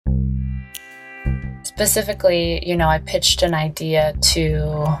Specifically, I pitched an idea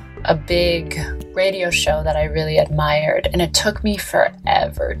to a big radio show that I really admired, and it took me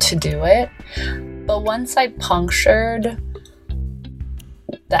forever to do it. But once I punctured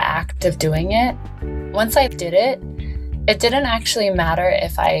the act of doing it, once I did it, it didn't actually matter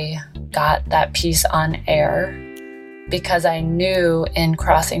if I got that piece on air, because I knew in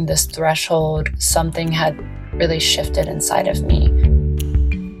crossing this threshold, something had really shifted inside of me.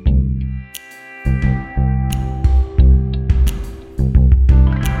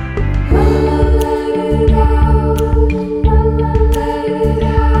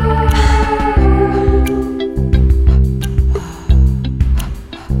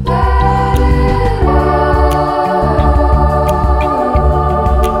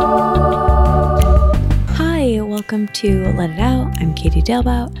 Welcome to Let It Out. I'm Katie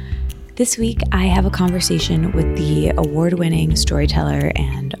Dalebout. This week, I have a conversation with the award-winning storyteller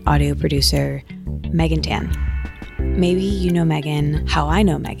and audio producer, Megan Tan. Maybe you know Megan how I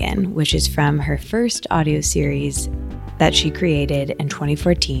know Megan, which is from her first audio series that she created in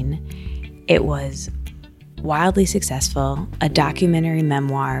 2014. It was wildly successful, a documentary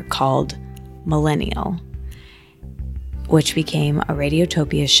memoir called Millennial, which became a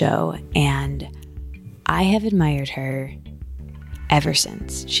Radiotopia show, and I have admired her ever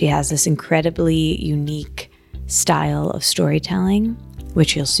since. She has this incredibly unique style of storytelling,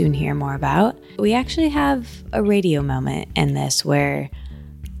 which you'll soon hear more about. We actually have a radio moment in this where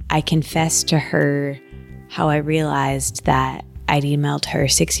I confessed to her how I realized that I'd emailed her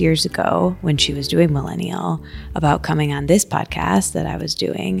 6 years ago when she was doing Millennial about coming on this podcast that I was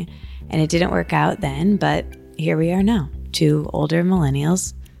doing. And it didn't work out then, but here we are now, two older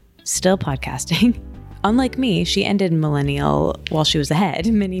millennials still podcasting. Unlike me, she ended Millennial while she was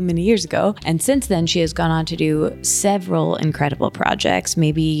ahead many, many years ago. And since then, she has gone on to do several incredible projects.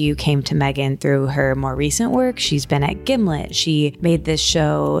 Maybe you came to Megan through her more recent work. She's been at Gimlet. She made this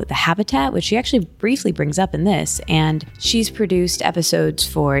show, The Habitat, which she actually briefly brings up in this. And she's produced episodes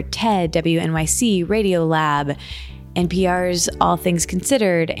for TED, WNYC, Radiolab, NPR's All Things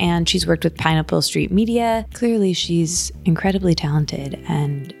Considered, and she's worked with Pineapple Street Media. Clearly, she's incredibly talented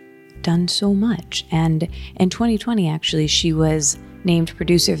and done so much. And in 2020, actually, she was named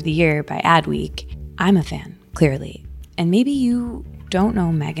Producer of the Year by Adweek. I'm a fan, clearly. And maybe you don't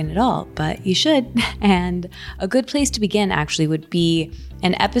know Megan at all, but you should. And a good place to begin, actually, would be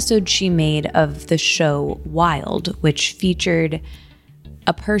an episode she made of the show Wild, which featured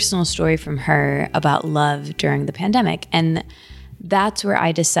a personal story from her about love during the pandemic. And that's where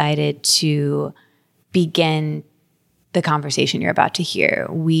I decided to begin the conversation you're about to hear.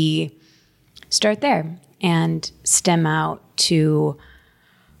 We start there and stem out to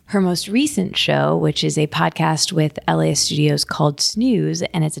her most recent show, which is a podcast with LA Studios called Snooze,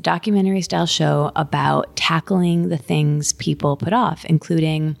 and it's a documentary style show about tackling the things people put off,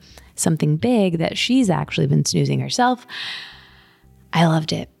 including something big that she's actually been snoozing herself. I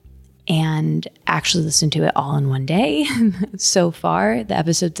loved it and actually listened to it all in one day so far, the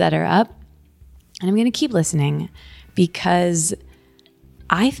episodes that are up, and I'm going to keep listening because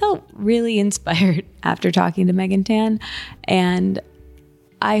I felt really inspired after talking to Megan Tan, and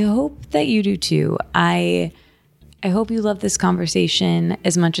I hope that you do too. I hope you love this conversation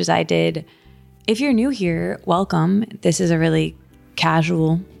as much as I did. If you're new here, welcome. This is a really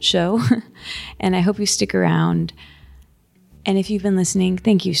casual show, and I hope you stick around. And if you've been listening,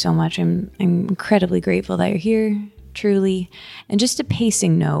 thank you so much. I'm incredibly grateful that you're here, truly. And just a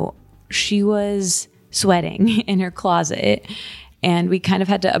pacing note, she was sweating in her closet, and we kind of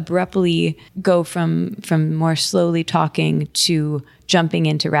had to abruptly go from more slowly talking to jumping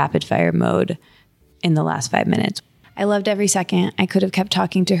into rapid fire mode in the last 5 minutes. I loved every second. I could have kept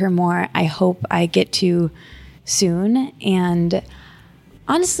talking to her more. I hope I get to soon. And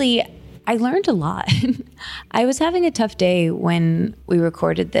honestly, I learned a lot. I was having a tough day when we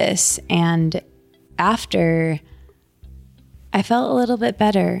recorded this, and after, I felt a little bit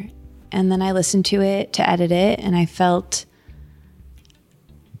better. And then I listened to it to edit it, and I felt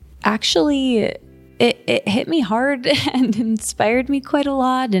actually it hit me hard and inspired me quite a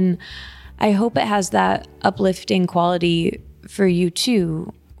lot. And I hope it has that uplifting quality for you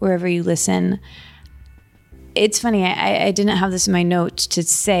too, wherever you listen. It's funny, I didn't have this in my notes to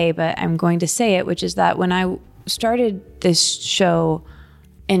say, but I'm going to say it, which is that when I started this show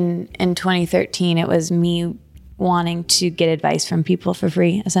in 2013, it was me wanting to get advice from people for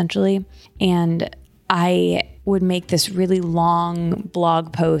free, essentially. And I would make this really long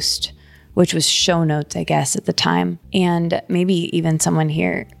blog post, which was show notes, I guess, at the time. And maybe even someone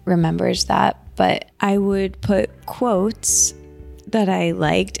here remembers that. But I would put quotes that I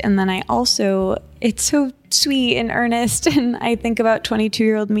liked. And then I also, it's so sweet and earnest. And I think about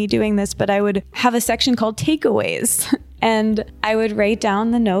 22-year-old me doing this, but I would have a section called takeaways. And I would write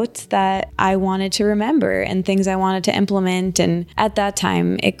down the notes that I wanted to remember and things I wanted to implement. And at that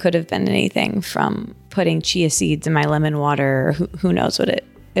time, it could have been anything from putting chia seeds in my lemon water, or who knows what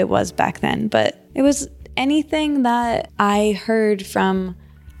it was back then. But it was anything that I heard from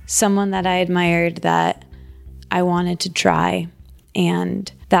someone that I admired that I wanted to try. And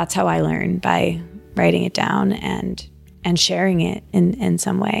that's how I learned, by writing it down and sharing it in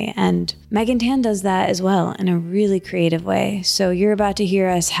some way. And Megan Tan does that as well in a really creative way. So you're about to hear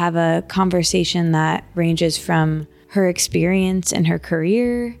us have a conversation that ranges from her experience in her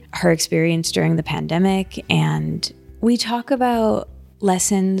career, her experience during the pandemic, and we talk about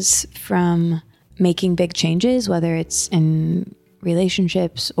lessons from making big changes, whether it's in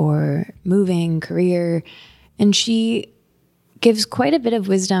relationships or moving, career. And she gives quite a bit of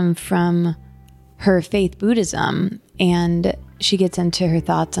wisdom from her faith, Buddhism, and she gets into her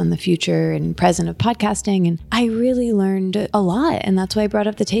thoughts on the future and present of podcasting. And I really learned a lot. And that's why I brought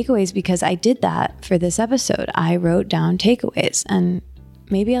up the takeaways, because I did that for this episode. I wrote down takeaways, and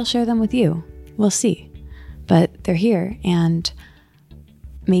maybe I'll share them with you. We'll see. But they're here, and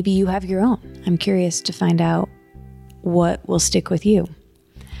maybe you have your own. I'm curious to find out what will stick with you.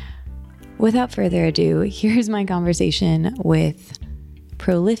 Without further ado, here's my conversation with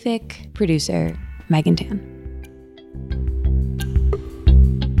prolific producer Megan Tan.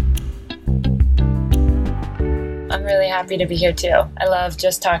 I'm really happy to be here too. I love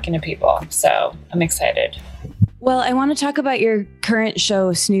just talking to people, so I'm excited. Well, I want to talk about your current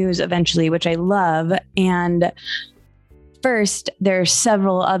show, Snooze, eventually, which I love. And first, there are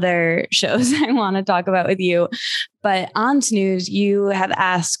several other shows I want to talk about with you. But on Snooze, you have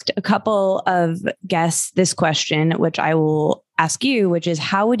asked a couple of guests this question, which I will ask you, which is,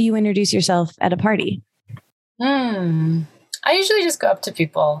 how would you introduce yourself at a party? I usually just go up to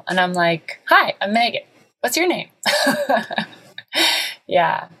people and I'm like, hi, I'm Megan. What's your name?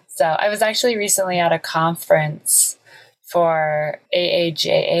 Yeah. So I was actually recently at a conference for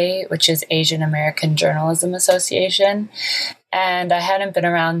AAJA, which is Asian American Journalism Association. And I hadn't been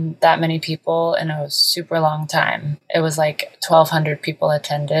around that many people in a super long time. It was like 1,200 people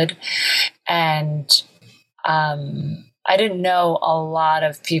attended. And I didn't know a lot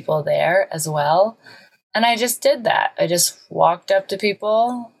of people there as well. And I just did that. I just walked up to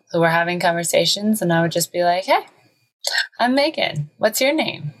people who were having conversations, and I would just be like, hey, I'm Megan. What's your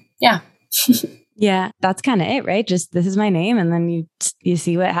name? Yeah. Yeah, that's kind of it, right? Just, this is my name. And then you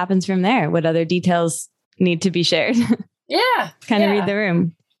see what happens from there. What other details need to be shared? Yeah. Kind of read the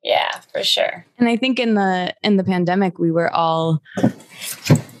room. Yeah, for sure. And I think in the pandemic, we were all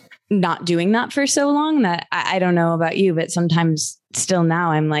not doing that for so long that I don't know about you, but sometimes still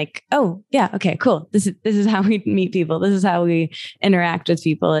now I'm like, oh yeah, okay, cool. This is how we meet people. This is how we interact with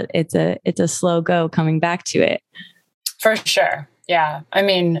people. It's a slow go coming back to it. For sure. Yeah. I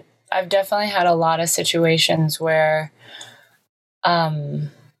mean, I've definitely had a lot of situations where,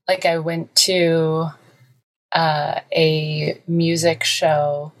 like I went to a music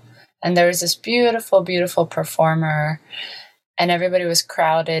show and there was this beautiful, beautiful performer and everybody was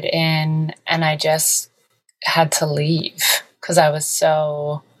crowded in, and I just had to leave because I was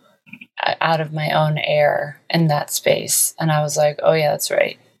so out of my own air in that space. And I was like, oh yeah, that's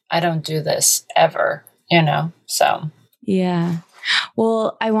right. I don't do this ever, so. Yeah.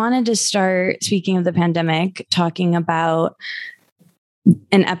 Well, I wanted to start, speaking of the pandemic, talking about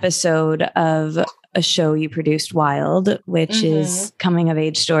an episode of a show you produced, Wild, which is coming of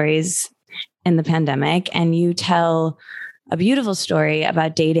age stories in the pandemic. And you tell a beautiful story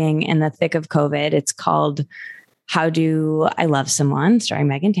about dating in the thick of COVID. It's called How Do I Love Someone, starring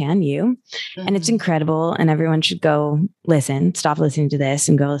Megan Tan, you. And it's incredible. And everyone should go listen, stop listening to this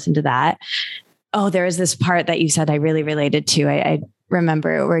and go listen to that. Oh, there was this part that you said I really related to. I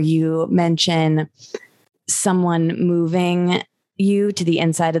remember where you mention someone moving you to the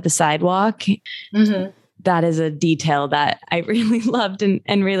inside of the sidewalk. That is a detail that I really loved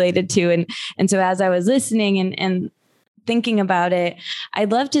and related to. And so as I was listening and thinking about it,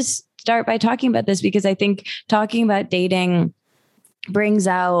 I'd love to start by talking about this, because I think talking about dating brings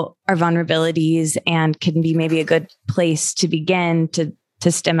out our vulnerabilities and can be maybe a good place to begin to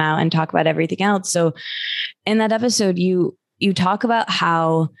stem out and talk about everything else. So in that episode, you talk about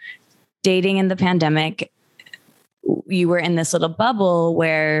how dating in the pandemic, you were in this little bubble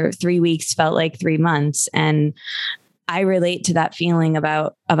where 3 weeks felt like 3 months. And I relate to that feeling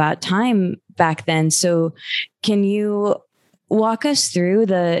about time back then. So can you walk us through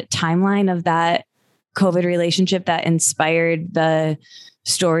the timeline of that COVID relationship that inspired the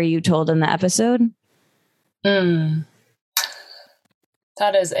story you told in the episode? That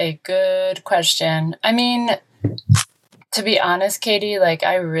is a good question. I mean, to be honest, Katie, like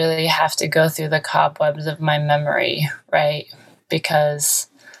I really have to go through the cobwebs of my memory, right? Because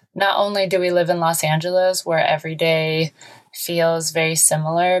not only do we live in Los Angeles, where every day feels very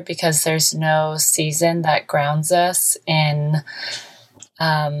similar because there's no season that grounds us in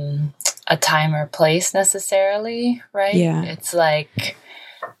a time or place necessarily, right? Yeah. It's like,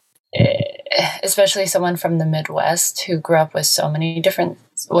 especially someone from the Midwest who grew up with so many different,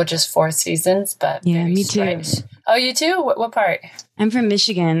 well, just 4 seasons, but yeah, me too. Oh, you too? What part? I'm from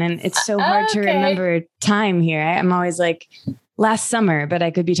Michigan, and it's so hard to remember time here. I'm always like last summer, but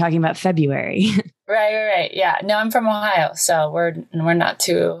I could be talking about February. Right. Yeah. No, I'm from Ohio, so we're not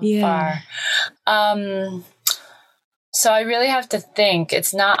too far. So I really have to think.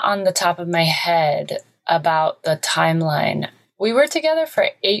 It's not on the top of my head about the timeline. We were together for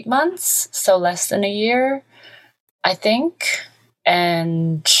 8 months, so less than a year, I think.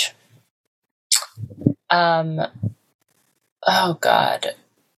 And, oh God.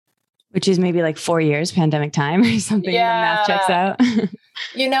 Which is maybe like 4 years pandemic time or something. Yeah. The math checks out.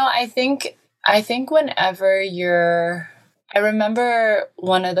 I think whenever I remember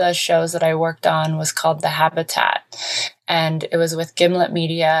one of the shows that I worked on was called The Habitat, and it was with Gimlet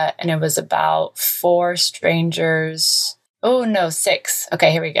Media, and it was about 4 strangers. Oh, no, 6.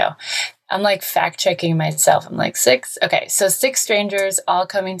 Okay, here we go. I'm like fact checking myself. I'm like 6. Okay, so 6 strangers all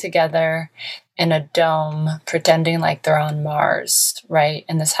coming together in a dome, pretending like they're on Mars, right?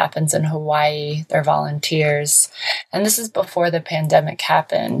 And this happens in Hawaii. They're volunteers. And this is before the pandemic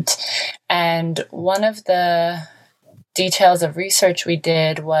happened. And one of the details of research we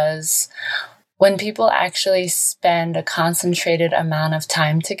did was when people actually spend a concentrated amount of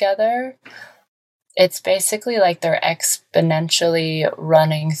time together, it's basically like they're exponentially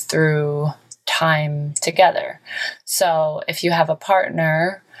running through time together. So if you have a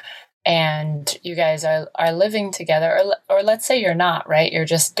partner and you guys are living together, or let's say you're not, right? You're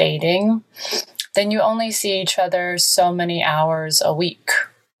just dating, then you only see each other so many hours a week,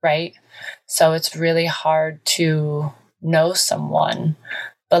 right? So it's really hard to know someone.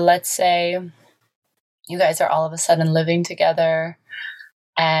 But let's say you guys are all of a sudden living together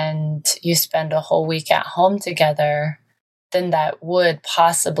and you spend a whole week at home together, then that would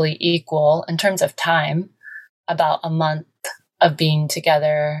possibly equal, in terms of time, about a month of being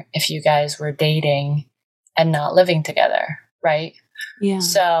together if you guys were dating and not living together, right? Yeah.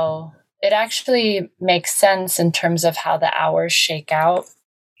 So it actually makes sense in terms of how the hours shake out,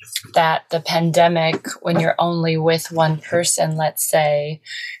 that the pandemic, when you're only with one person, let's say,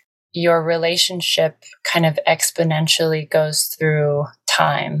 your relationship kind of exponentially goes through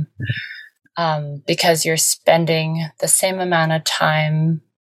time, because you're spending the same amount of time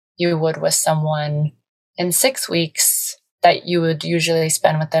you would with someone in 6 weeks that you would usually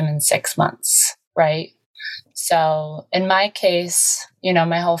spend with them in 6 months, right? So in my case,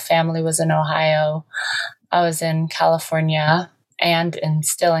 my whole family was in Ohio. I was in California and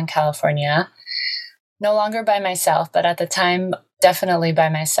still in California, no longer by myself, but at the time, definitely by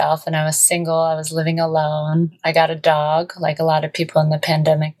myself. And I was single. I was living alone. I got a dog, like a lot of people in the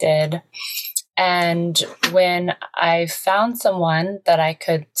pandemic did. And when I found someone that I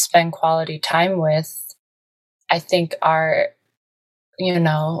could spend quality time with, I think our,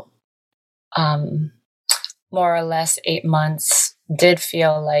 more or less 8 months did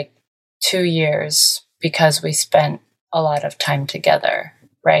feel like 2 years because we spent a lot of time together,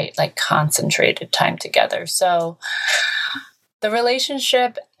 right? Like concentrated time together. So the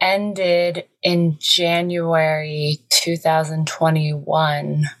relationship ended in January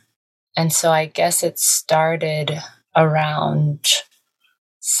 2021. And so I guess it started around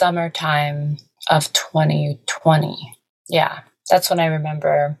summertime of 2020. Yeah, that's when I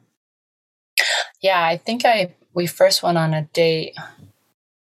remember. Yeah, I think we first went on a date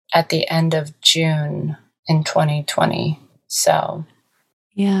at the end of June in 2020. So,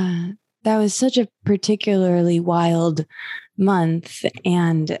 yeah, that was such a particularly wild month.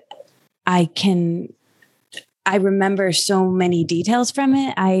 And I remember so many details from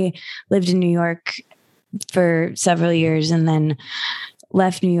it. I lived in New York for several years and then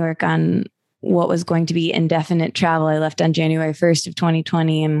left New York on what was going to be indefinite travel. I left on January 1st of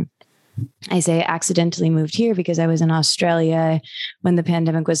 2020. And I say accidentally moved here because I was in Australia when the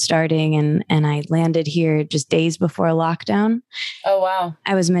pandemic was starting and I landed here just days before a lockdown. Oh, wow.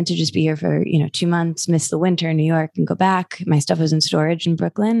 I was meant to just be here for, 2 months, miss the winter in New York and go back. My stuff was in storage in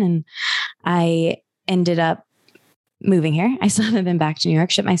Brooklyn. And I ended up moving here. I still haven't been back to New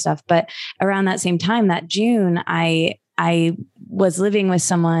York, shipped my stuff. But around that same time, that June, I was living with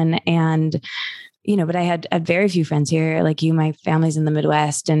someone, and but I had very few friends here. Like you, my family's in the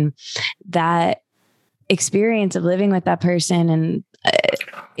Midwest, and that experience of living with that person and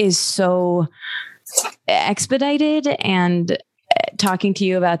is so expedited. And talking to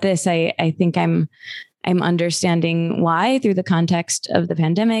you about this, I think I'm understanding why through the context of the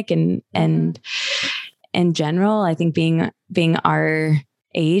pandemic and in general. I think being our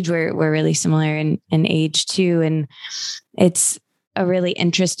age, we're really similar in age too, and it's a really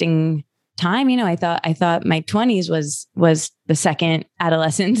interesting time. I thought my 20s was the second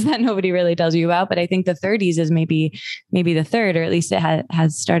adolescence that nobody really tells you about, but I think the 30s is maybe the third, or at least it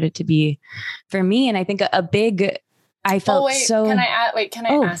has started to be for me. And I think a big, I felt so. Can I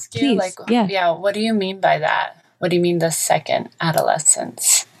ask you? Please. What do you mean by that? What do you mean the second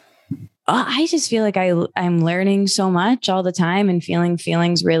adolescence? I just feel like I'm learning so much all the time and feeling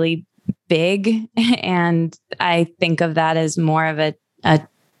feelings really big, and I think of that as more of a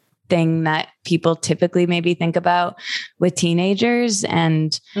thing that people typically maybe think about with teenagers.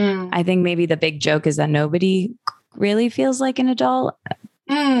 And I think maybe the big joke is that nobody really feels like an adult.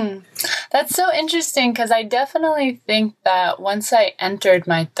 That's so interesting, because I definitely think that once I entered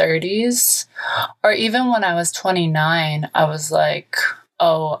my 30s, or even when I was 29, I was like,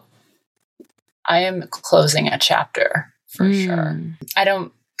 oh, I am closing a chapter for sure. I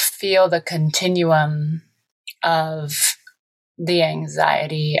don't feel the continuum of the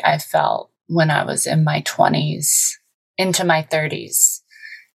anxiety I felt when I was in my 20s into my 30s.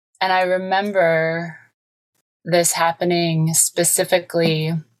 And I remember this happening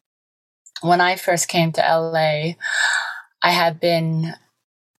specifically when I first came to LA. I had been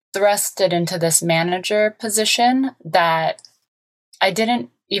thrusted into this manager position that I didn't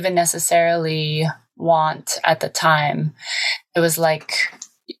even necessarily want at the time. It was like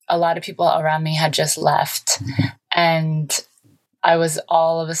a lot of people around me had just left, and I was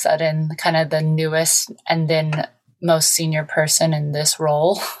all of a sudden kind of the newest and then most senior person in this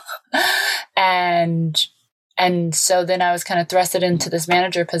role. And so then I was kind of thrusted into this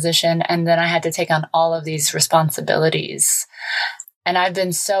manager position, and then I had to take on all of these responsibilities. And I've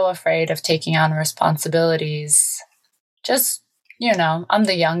been so afraid of taking on responsibilities. Just, I'm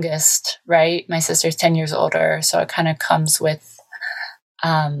the youngest, right? My sister's 10 years older. So it kind of comes with,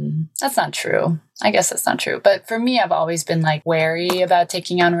 that's not true. I guess that's not true. But for me, I've always been like wary about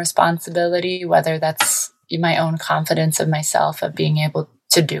taking on responsibility, whether that's my own confidence of myself of being able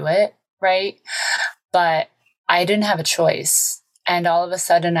to do it, right? But I didn't have a choice. And all of a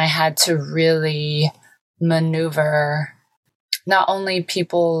sudden I had to really maneuver not only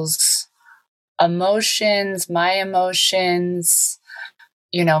people's emotions, my emotions,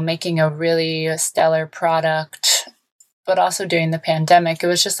 making a really stellar product, but also during the pandemic. It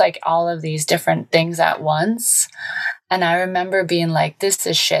was just like all of these different things at once. And I remember being like, this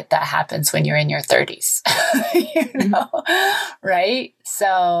is shit that happens when you're in your 30s, right?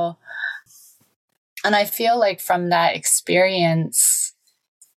 So, and I feel like from that experience,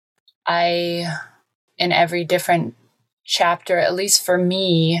 in every different chapter, at least for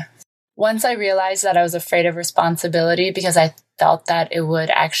me, once I realized that I was afraid of responsibility because I felt that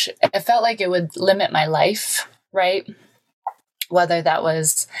it felt like it would limit my life, right? Whether that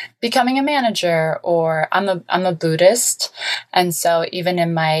was becoming a manager, or I'm a Buddhist. And so even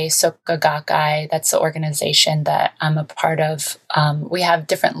in my Soka Gakkai, that's the organization that I'm a part of, we have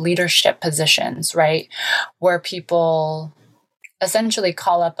different leadership positions, right? Where people essentially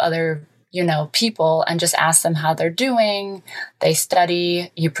call up other people and just ask them how they're doing. They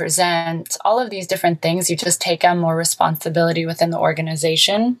study, you present, all of these different things. You just take on more responsibility within the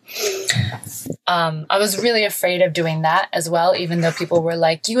organization. I was really afraid of doing that as well, even though people were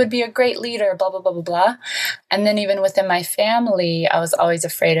like, you would be a great leader, blah, blah, blah, blah, blah. And then even within my family, I was always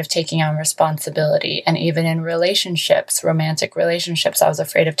afraid of taking on responsibility. And even in relationships, romantic relationships, I was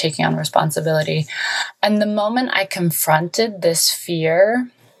afraid of taking on responsibility. And the moment I confronted this fear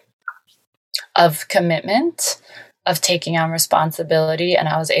of commitment, of taking on responsibility, and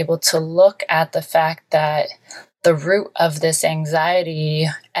I was able to look at the fact that the root of this anxiety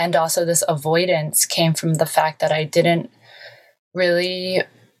and also this avoidance came from the fact that I didn't really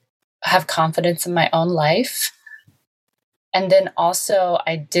have confidence in my own life. And then also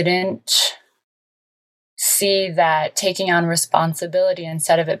I didn't see that taking on responsibility,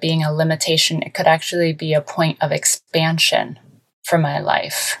 instead of it being a limitation, it could actually be a point of expansion for my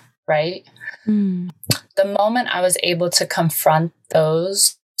life, right? The moment I was able to confront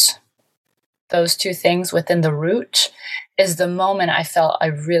those two things within the root is the moment I felt I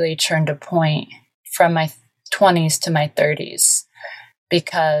really turned a point from my 20s to my 30s,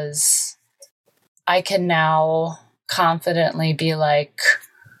 because I can now confidently be like,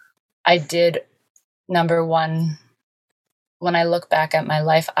 I did, number one, when I look back at my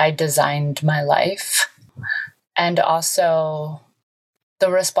life, I designed my life. And also the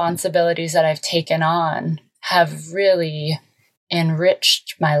responsibilities that I've taken on have really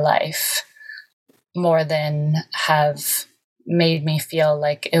enriched my life more than have made me feel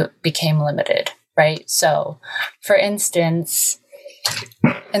like it became limited, right? So, for instance,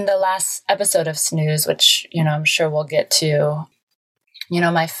 in the last episode of Snooze, which, I'm sure we'll get to,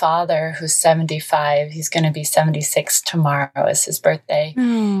 my father, who's 75, he's going to be 76 tomorrow, is his birthday.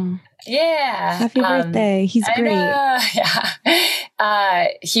 Oh, yeah. Happy birthday. He's great. Yeah.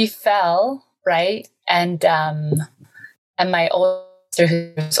 He fell, right? And my older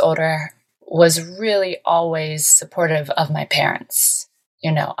sister, who's older, was really always supportive of my parents.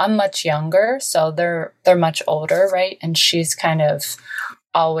 I'm much younger, so they're much older, right? And she's kind of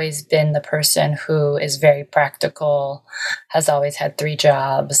always been the person who is very practical, has always had 3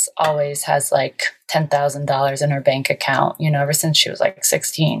 jobs, always has like $10,000 in her bank account, ever since she was like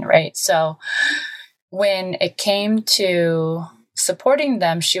 16, right? So when it came to supporting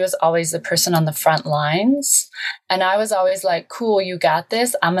them, she was always the person on the front lines. And I was always like, cool, you got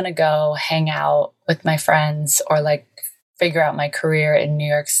this. I'm going to go hang out with my friends, or like figure out my career in New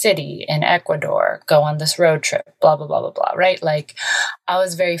York City, in Ecuador, go on this road trip, blah, blah, blah, blah, blah, right? Like I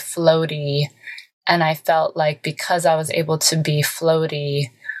was very floaty. And I felt like because I was able to be floaty,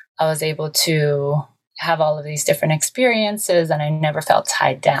 I was able to have all of these different experiences, and I never felt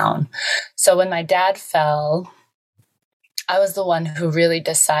tied down. So when my dad fell, I was the one who really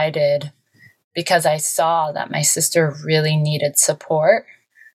decided, because I saw that my sister really needed support,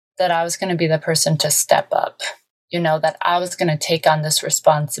 that I was going to be the person to step up, that I was going to take on this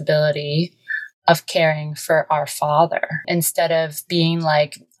responsibility of caring for our father, instead of being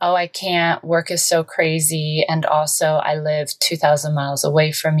like, oh, I can't, work is so crazy, and also I live 2,000 miles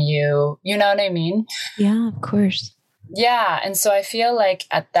away from you. You know what I mean? Yeah, of course. Yeah. And so I feel like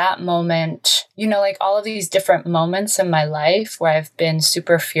at that moment, like all of these different moments in my life where I've been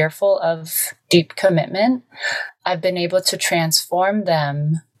super fearful of deep commitment, I've been able to transform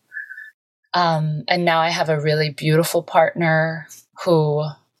them. And now I have a really beautiful partner who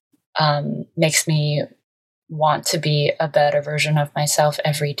makes me want to be a better version of myself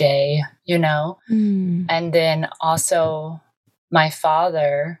every day, And then also my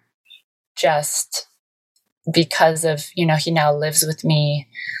father, just because of, he now lives with me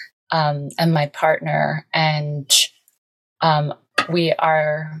and my partner, and we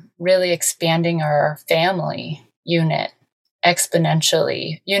are really expanding our family unit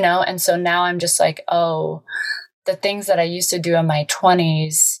exponentially, and so now I'm just like, oh, the things that I used to do in my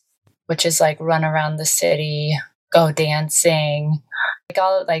 20s, which is like run around the city, go dancing, like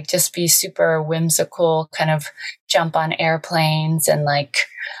I'll like just be super whimsical, kind of jump on airplanes, and like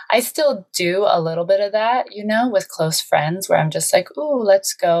I still do a little bit of that, with close friends, where I'm just like, ooh,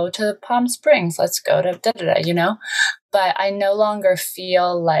 let's go to Palm Springs, let's go to da-da-da, but I no longer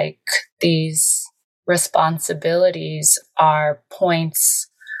feel like these responsibilities are points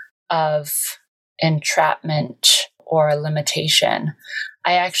of entrapment or limitation.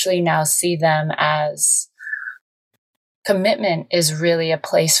 I actually now see them as commitment is really a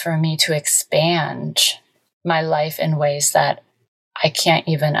place for me to expand my life in ways that I can't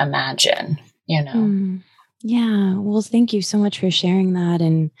even imagine, Yeah. Well, thank you so much for sharing that.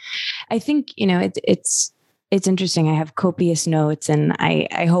 And I think, it's interesting. I have copious notes, and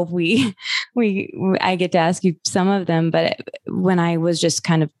I hope I get to ask you some of them. But when I was just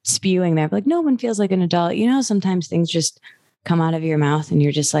kind of spewing there, like, no one feels like an adult, sometimes things just come out of your mouth and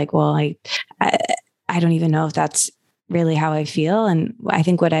you're just like, well, I don't even know if that's really how I feel. And I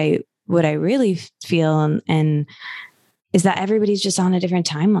think what I really feel and is that everybody's just on a different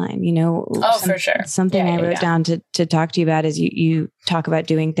timeline, for sure. Something I wrote down to talk to you about is you talk about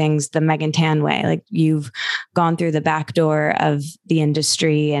doing things the Megan Tan way. Like you've gone through the back door of the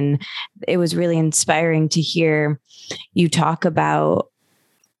industry, and it was really inspiring to hear you talk about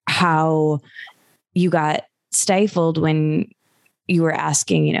how you got stifled when you were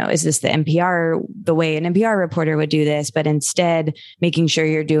asking, is this the way an NPR reporter would do this, but instead making sure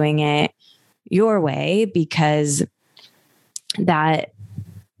you're doing it your way, because that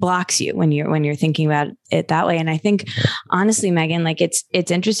blocks you when you're thinking about it that way. And I think honestly, Megan, like it's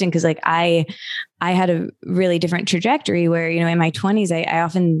interesting because like I had a really different trajectory where, in my 20s,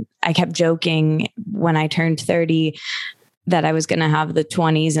 I kept joking when I turned 30, that I was going to have the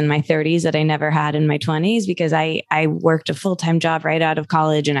 20s and my 30s that I never had in my 20s, because I worked a full-time job right out of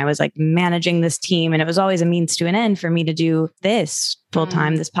college, and I was like managing this team, and it was always a means to an end for me to do this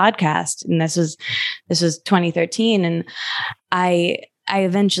full-time, this podcast. And this was 2013. And I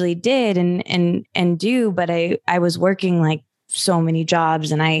eventually did and do, but I was working like so many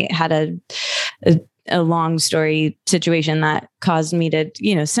jobs, and I had a long story situation that caused me to,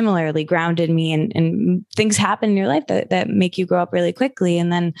 similarly grounded me, and things happen in your life that make you grow up really quickly.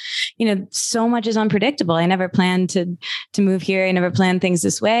 And then, so much is unpredictable. I never planned to move here. I never planned things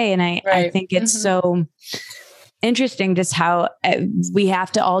this way. And I think it's so interesting just how we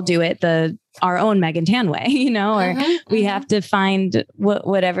have to all do it our own Megan Tan way, or we have to find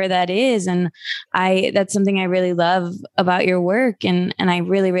whatever that is. And that's something I really love about your work. And I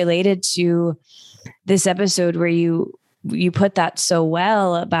really related to this episode where you put that so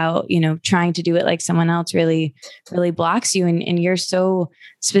well about, trying to do it like someone else really, really blocks you. And you're so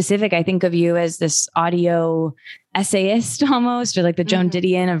specific. I think of you as this audio essayist almost, or like the Joan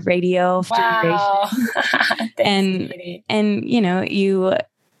Didion of radio. Wow. and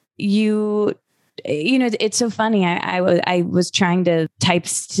it's so funny. I was trying to type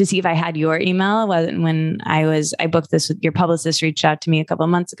to see if I had your email when I booked this with your publicist, reached out to me a couple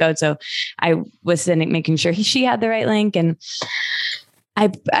of months ago. So I was making sure she had the right link, and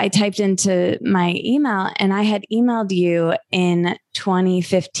I typed into my email, and I had emailed you in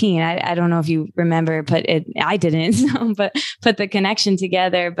 2015. I don't know if you remember, but I didn't, but put the connection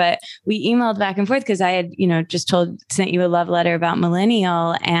together. But we emailed back and forth because I had, just sent you a love letter about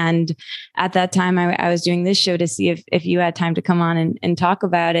Millennial. And at that time I was doing this show to see if you had time to come on and talk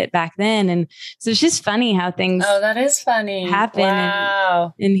about it back then. And so it's just funny how things that is funny. Happen.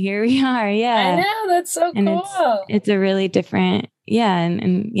 Wow. And here we are. Yeah. I know. That's so and cool. It's a really different,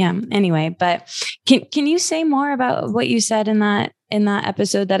 anyway, but can you say more about what you said in that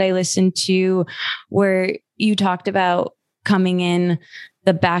episode that I listened to, where you talked about coming in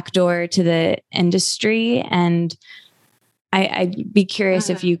the back door to the industry? And I'd be curious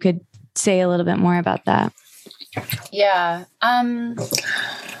if you could say a little bit more about that. Yeah.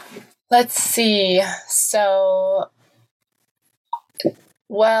 Let's see. So,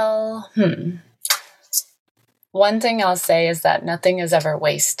 one thing I'll say is that nothing is ever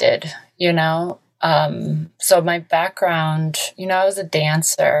wasted, So my background, I was a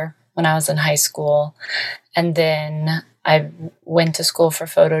dancer when I was in high school, and then I went to school for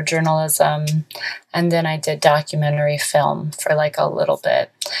photojournalism, and then I did documentary film for like a little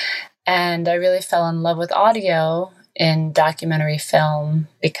bit. And I really fell in love with audio in documentary film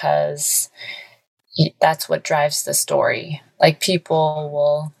because that's what drives the story. Like, people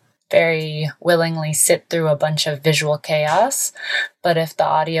will very willingly sit through a bunch of visual chaos, but if the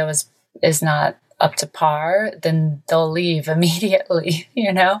audio is not up to par, then they'll leave immediately,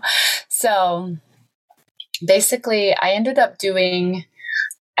 So basically I ended up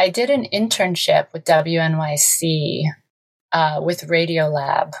I did an internship with WNYC with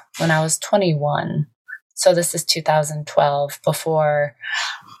Radiolab when I was 21. So this is 2012, before,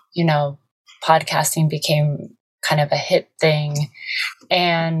 podcasting became kind of a hit thing.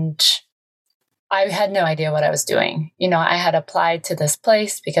 And I had no idea what I was doing. I had applied to this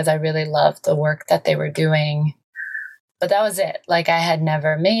place because I really loved the work that they were doing. But that was it. Like, I had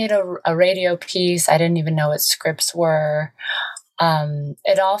never made a radio piece. I didn't even know what scripts were.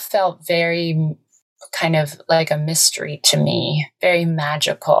 It all felt very kind of like a mystery to me, very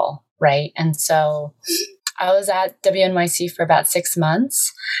magical, right? And so I was at WNYC for about 6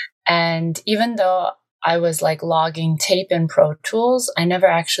 months. And even though I was like logging tape in Pro Tools, I never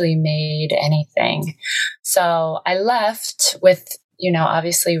actually made anything. So I left with,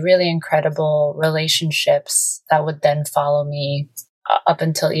 obviously really incredible relationships that would then follow me up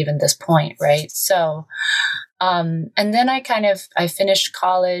until even this point, right? So, and then I finished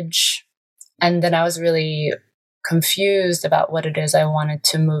college, and then I was really confused about what it is I wanted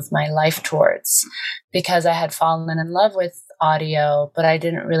to move my life towards, because I had fallen in love with audio, but I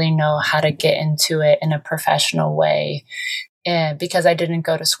didn't really know how to get into it in a professional way, because I didn't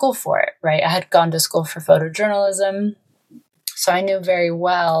go to school for it, right? I had gone to school for photojournalism, so I knew very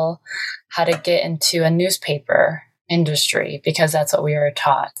well how to get into a newspaper industry, because that's what we were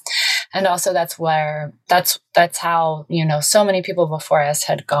taught. And also that's how, so many people before us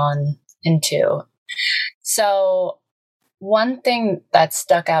had gone into. So one thing that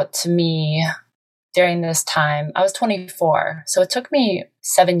stuck out to me during this time, I was 24. So it took me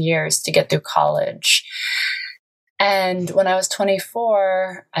 7 years to get through college. And when I was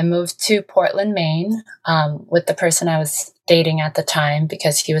 24, I moved to Portland, Maine, with the person I was dating at the time,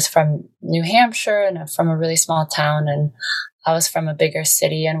 because he was from New Hampshire and I'm from a really small town, and I was from a bigger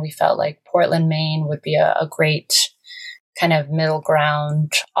city, and we felt like Portland, Maine would be a great kind of middle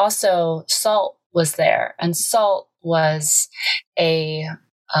ground. Also, SALT was there, and SALT was a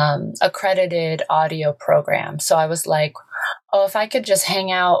accredited audio program. So I was like, oh, if I could just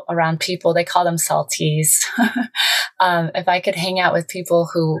hang out around people, they call them salties. If I could hang out with people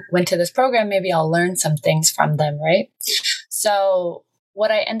who went to this program, maybe I'll learn some things from them, right? So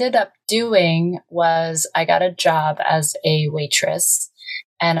what I ended up doing was I got a job as a waitress,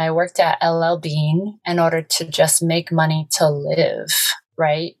 and I worked at LL Bean in order to just make money to live,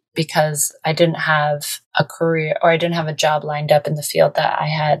 right? Because I didn't have a career, or I didn't have a job lined up in the field that I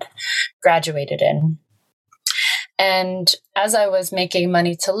had graduated in. And as I was making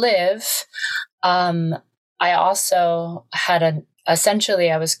money to live, I also had essentially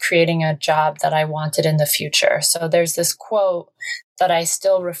I was creating a job that I wanted in the future. So there's this quote that I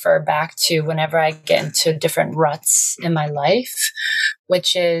still refer back to whenever I get into different ruts in my life,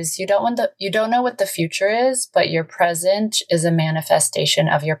 which is you don't know what the future is, but your present is a manifestation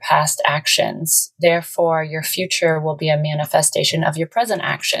of your past actions. Therefore, your future will be a manifestation of your present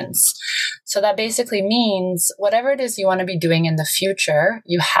actions. So that basically means whatever it is you want to be doing in the future,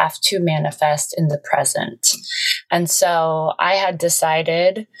 you have to manifest in the present. And so I had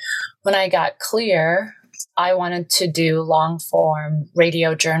decided when I got clear, I wanted to do long form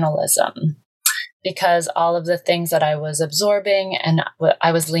radio journalism, because all of the things that I was absorbing and what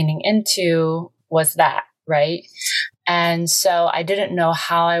I was leaning into was that, right? And so I didn't know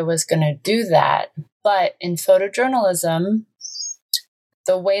how I was going to do that. But in photojournalism,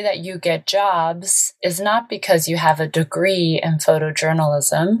 the way that you get jobs is not because you have a degree in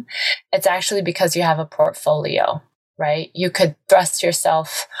photojournalism. It's actually because you have a portfolio, right? You could thrust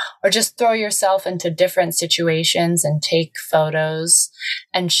yourself or just throw yourself into different situations and take photos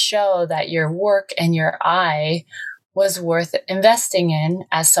and show that your work and your eye was worth investing in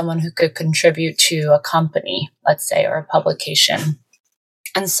as someone who could contribute to a company, let's say, or a publication.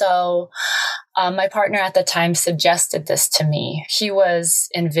 And so my partner at the time suggested this to me. He was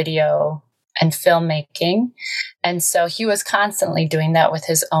in video and filmmaking. And so he was constantly doing that with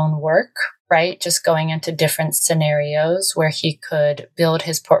his own work, right? Just going into different scenarios where he could build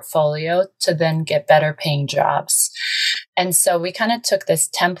his portfolio to then get better paying jobs. And so we kind of took this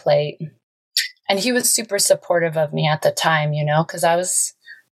template, and he was super supportive of me at the time, because I was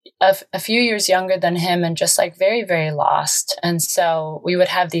a few years younger than him and just like very, very lost. And so we would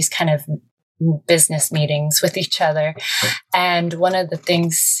have these kind of business meetings with each other. And one of the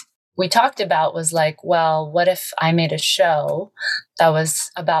things we talked about was like, well, what if I made a show that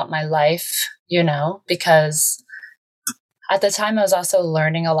was about my life, because at the time I was also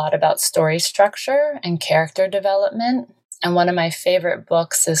learning a lot about story structure and character development. And one of my favorite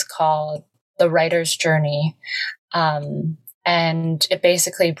books is called The Writer's Journey. And it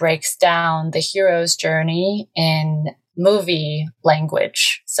basically breaks down the hero's journey in movie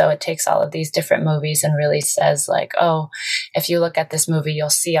language. So it takes all of these different movies and really says like, oh, if you look at this movie,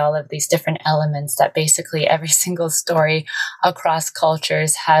 you'll see all of these different elements that basically every single story across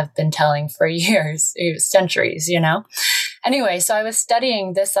cultures have been telling for years, centuries, Anyway, so I was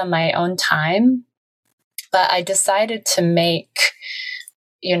studying this on my own time, but I decided to make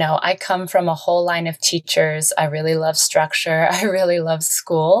I come from a whole line of teachers. I really love structure. I really love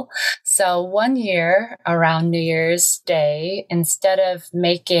school. So one year around New Year's Day, instead of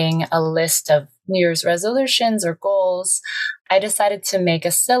making a list of New Year's resolutions or goals, I decided to make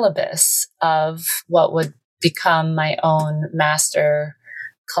a syllabus of what would become my own master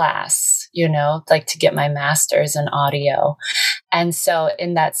class, like to get my master's in audio. And so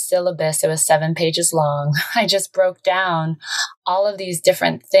in that syllabus, it was 7 pages long. I just broke down all of these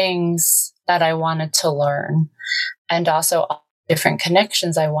different things that I wanted to learn and also all different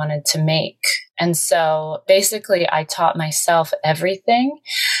connections I wanted to make. And so basically I taught myself everything,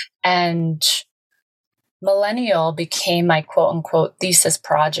 and Millennial became my quote unquote thesis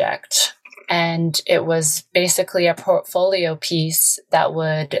project. And it was basically a portfolio piece that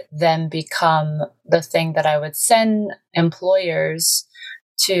would then become the thing that I would send employers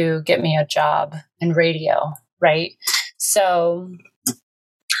to get me a job in radio, right? So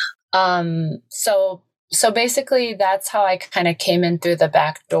basically that's how I kind of came in through the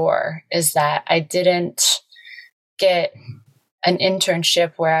back door, is that I didn't get an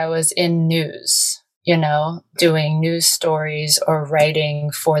internship where I was in news, doing news stories or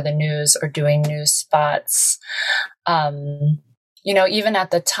writing for the news or doing news spots. even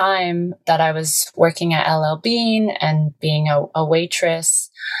at the time that I was working at LL Bean and being a waitress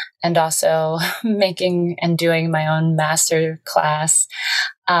and also making and doing my own master class,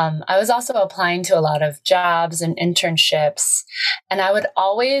 I was also applying to a lot of jobs and internships, and I would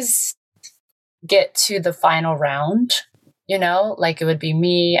always get to the final round, like it would be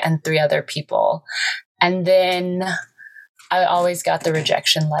me and 3 other people. And then I always got the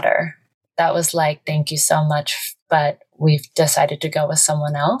rejection letter. That was like, thank you so much, but we've decided to go with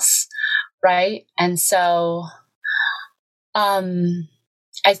someone else. Right. And so,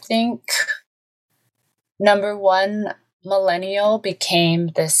 I think number one, Millennial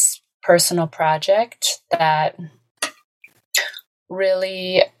became this personal project that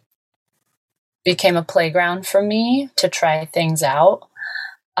really became a playground for me to try things out.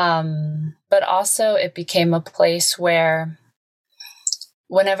 But also it became a place where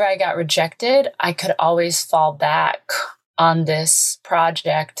whenever I got rejected, I could always fall back on this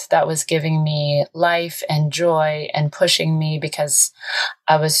project that was giving me life and joy and pushing me because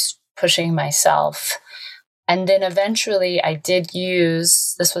I was pushing myself. And then eventually I did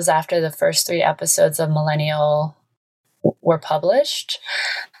use, this was after the first 3 episodes of Millennial were published.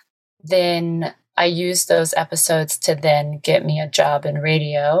 Then I used those episodes to then get me a job in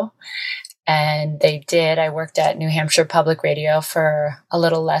radio. And they did. I worked at New Hampshire Public Radio for a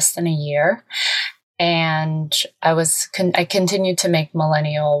little less than a year. And I continued to make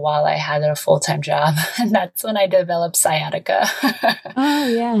Millennial while I had a full-time job. And that's when I developed sciatica. Oh,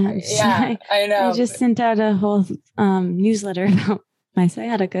 yeah. Yeah, I know. I just sent out a whole newsletter about my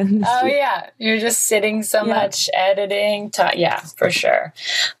sciatica. Oh, yeah. You're just sitting so much, editing. Yeah, for sure.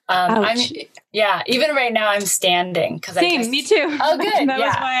 Even right now I'm standing. Same, me too. Oh, good. That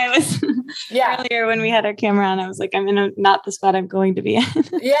was why I was earlier when we had our camera on, I was like, I'm in not the spot I'm going to be in.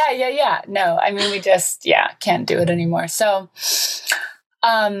 Yeah. No, I mean, we just, can't do it anymore. So,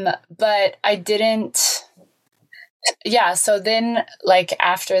 but I didn't. Yeah. So then like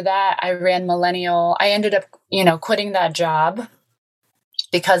after that, I ran Millennial. I ended up, quitting that job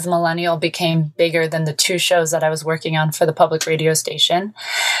because Millennial became bigger than the 2 shows that I was working on for the public radio station.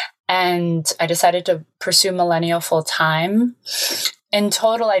 And I decided to pursue Millennial full time. In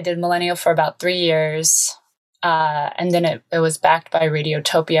total, I did Millennial for about 3 years. And then it was backed by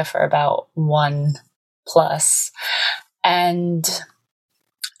Radiotopia for about 1+. And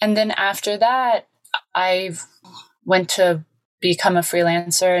then after that, I went to become a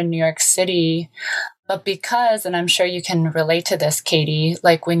freelancer in New York City. But because, and I'm sure you can relate to this, Katie,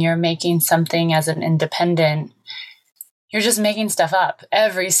 like when you're making something as an independent, you're just making stuff up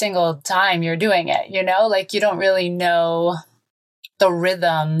every single time you're doing it, like you don't really know the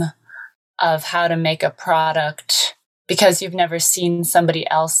rhythm of how to make a product because you've never seen somebody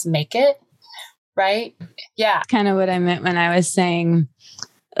else make it. Right. Yeah. That's kind of what I meant when I was saying,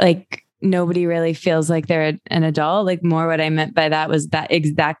 like, nobody really feels like they're an adult. Like, more what I meant by that was that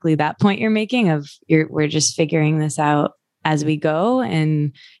exactly that point you're making of we're just figuring this out as we go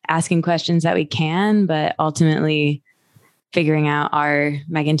and asking questions that we can, but ultimately figuring out our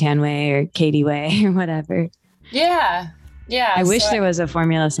Megan Tan way or Katie way or whatever. Yeah. Yeah. I wish there was a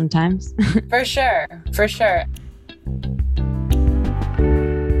formula sometimes. For sure.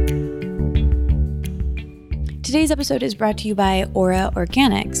 Today's episode is brought to you by Aura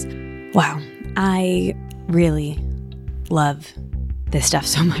Organics. Wow. I really love this stuff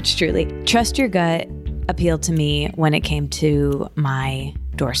so much, truly. Trust Your Gut appealed to me when it came to my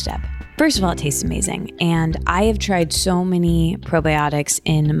doorstep. First of all, it tastes amazing. And I have tried so many probiotics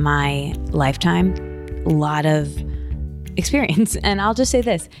in my lifetime, a lot of experience. And I'll just say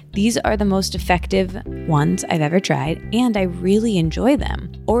this, these are the most effective ones I've ever tried, and I really enjoy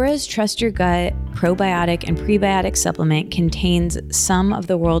them. Aura's Trust Your Gut probiotic and prebiotic supplement contains some of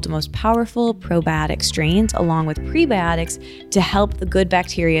the world's most powerful probiotic strains, along with prebiotics to help the good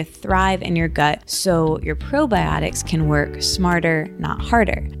bacteria thrive in your gut so your probiotics can work smarter, not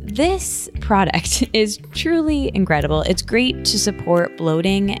harder. This product is truly incredible. It's great to support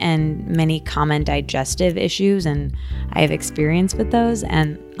bloating and many common digestive issues, and I have experience with those,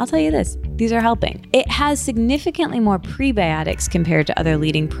 and I'll tell you this, these are helping. It has significantly more prebiotics compared to other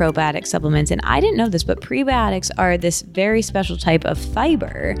leading probiotic supplements, and I didn't know this, but prebiotics are this very special type of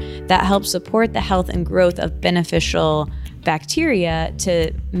fiber that helps support the health and growth of beneficial bacteria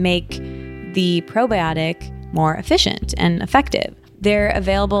to make the probiotic more efficient and effective. They're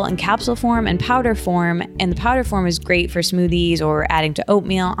available in capsule form and powder form, and the powder form is great for smoothies or adding to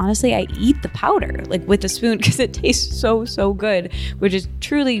oatmeal. Honestly, I eat the powder like with a spoon because it tastes so good, which is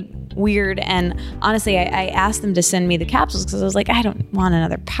truly weird. And honestly, I asked them to send me the capsules because I was like, I don't want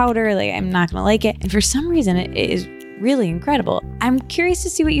another powder. Like, I'm not going to like it. And for some reason, it is really incredible. I'm curious to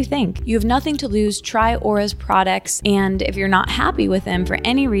see what you think. You have nothing to lose. Try Aura's products. And if you're not happy with them for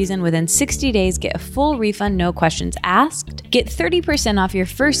any reason, within 60 days, get a full refund, no questions asked. Get 30% off your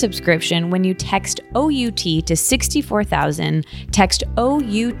first subscription when you text OUT to 64,000. Text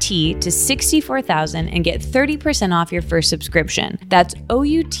OUT to 64,000 and get 30% off your first subscription. That's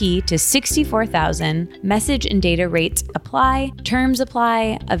OUT to 64,000. Message and data rates apply. Terms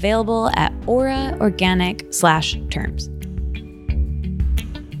apply. Available at auraorganic.com/terms.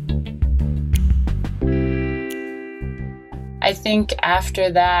 I think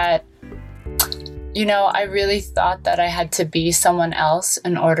after that, I really thought that I had to be someone else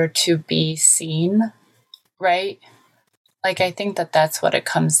in order to be seen, right? Like, I think that that's what it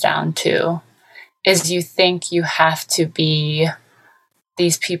comes down to, is you think you have to be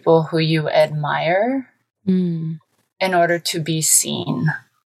these people who you admire in order to be seen,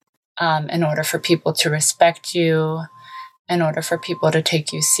 in order for people to respect you, in order for people to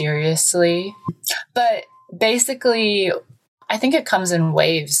take you seriously. But basically, I think it comes in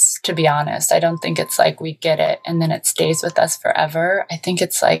waves, to be honest. I don't think it's like we get it and then it stays with us forever. I think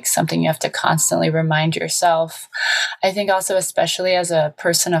it's like something you have to constantly remind yourself. I think also, especially as a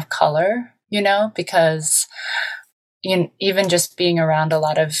person of color, because even just being around a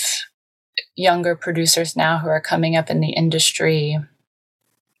lot of younger producers now who are coming up in the industry,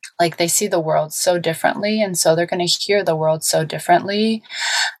 like, they see the world so differently, and so they're going to hear the world so differently.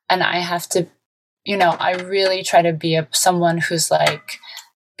 And I have to, I really try to be someone who's like,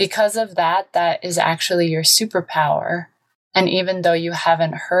 because of that is actually your superpower. And even though you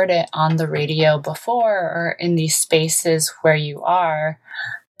haven't heard it on the radio before or in these spaces where you are,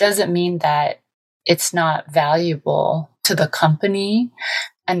 doesn't mean that it's not valuable to the company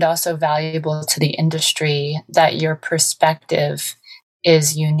and also valuable to the industry, that your perspective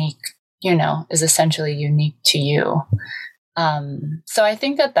is unique, is essentially unique to you. So I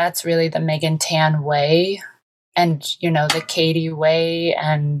think that that's really the Megan Tan way, and, the Katie way,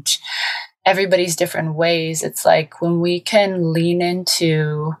 and everybody's different ways. It's like when we can lean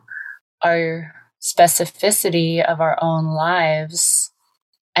into our specificity of our own lives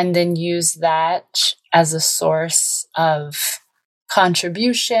and then use that as a source of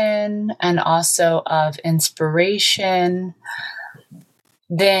contribution and also of inspiration,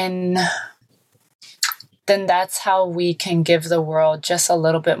 then that's how we can give the world just a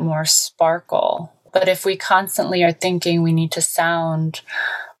little bit more sparkle. But if we constantly are thinking we need to sound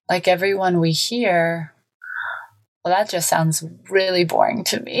like everyone we hear, well, that just sounds really boring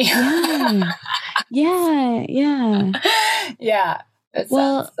to me. Yeah. Yeah. It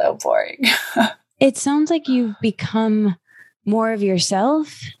sounds so boring. It sounds like you've become more of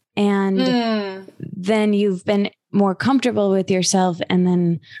yourself, and then you've been more comfortable with yourself, and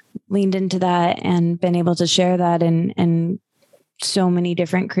then leaned into that and been able to share that in so many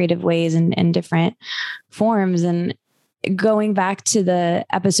different creative ways and different forms. And going back to the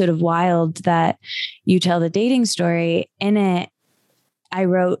episode of Wild that you tell the dating story, in it, I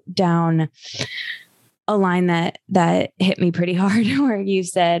wrote down a line that hit me pretty hard, where you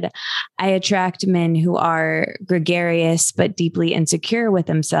said, I attract men who are gregarious but deeply insecure with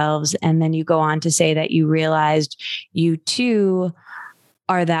themselves. And then you go on to say that you realized you too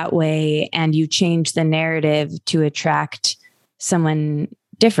are that way, and you changed the narrative to attract someone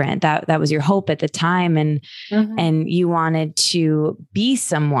different. That was your hope at the time. And you wanted to be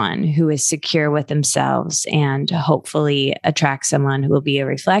someone who is secure with themselves and hopefully attract someone who will be a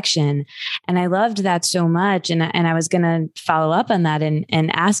reflection. And I loved that so much. And I was going to follow up on that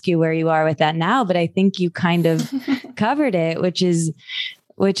and ask you where you are with that now, but I think you kind of covered it, which is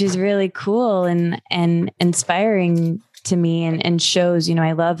really cool and inspiring to me, and shows,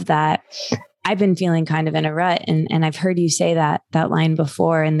 I love that. I've been feeling kind of in a rut, and I've heard you say that line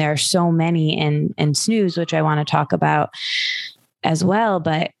before, and there are so many in snooze, which I want to talk about as well.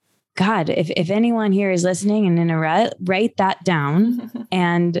 But God, if anyone here is listening and in a rut, write that down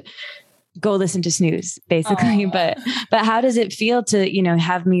and go listen to snooze, basically. But how does it feel to,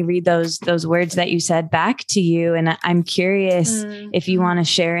 have me read those words that you said back to you? And I'm curious if you want to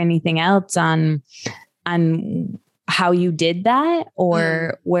share anything else on how you did that,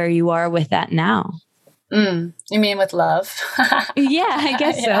 or where you are with that now. You mean with love? Yeah, I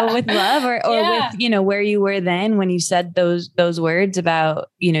guess so. With love, or with, where you were then when you said those words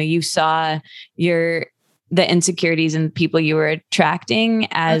about, you saw the insecurities and people you were attracting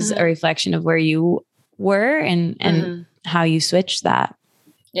as a reflection of where you were, and how you switched that.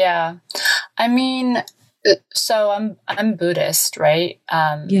 Yeah. I mean, So I'm Buddhist, right?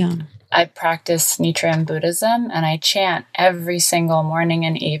 Yeah. I practice Nichiren Buddhism, and I chant every single morning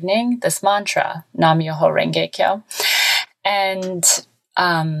and evening this mantra, Nam Myoho Renge Kyo. And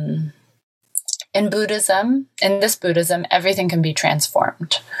in this Buddhism, everything can be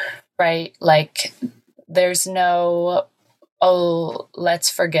transformed, right? Like there's no, oh, let's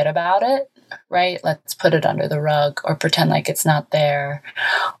forget about it, right? Let's put it under the rug or pretend like it's not there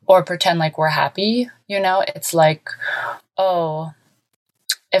or pretend like we're happy. It's like, oh,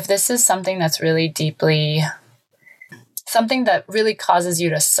 if this is something that's really deeply, something that really causes you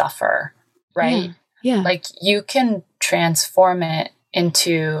to suffer, right? Yeah. Like you can transform it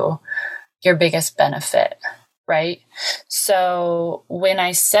into your biggest benefit, right? So when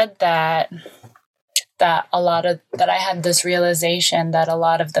I said that I had this realization that a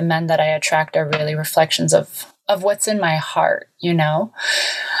lot of the men that I attract are really reflections of what's in my heart, that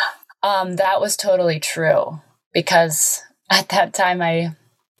was totally true, because at that time I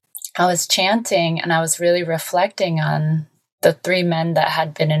was chanting and I was really reflecting on the 3 men that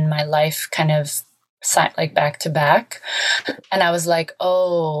had been in my life kind of like back to back. And I was like,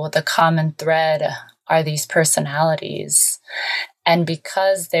 oh, the common thread are these personalities. And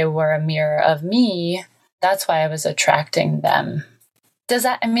because they were a mirror of me, that's why I was attracting them. Does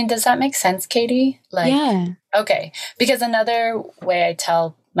that make sense, Katie? Like, yeah. Okay. Because another way I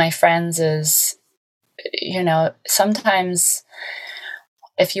tell my friends is, sometimes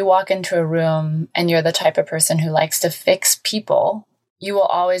if you walk into a room and you're the type of person who likes to fix people, you will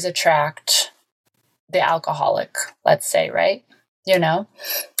always attract the alcoholic, let's say, right?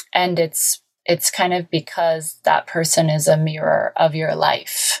 And it's kind of because that person is a mirror of your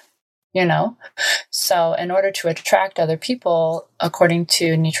life, So in order to attract other people, according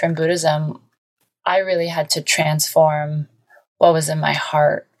to Nichiren Buddhism, I really had to transform what was in my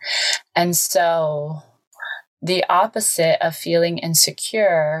heart. And so the opposite of feeling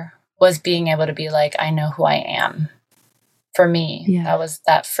insecure was being able to be like, I know who I am. For me, that was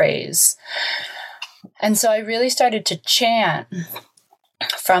that phrase. And so I really started to chant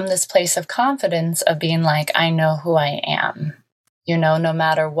from this place of confidence of being like, I know who I am, no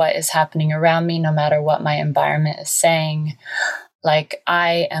matter what is happening around me, no matter what my environment is saying. Like,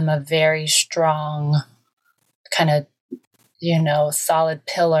 I am a very strong kind of, solid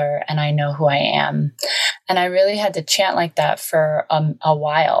pillar, and I know who I am. And I really had to chant like that for a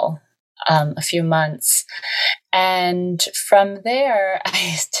while, a few months. And from there,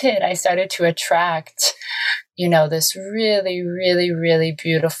 I started to attract, this really, really, really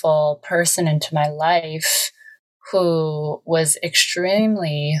beautiful person into my life who was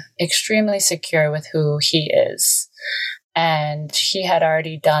extremely, extremely secure with who he is. And he had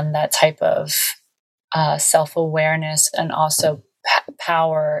already done that type of self-awareness and also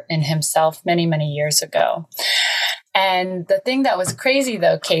power in himself many, many years ago. And the thing that was crazy,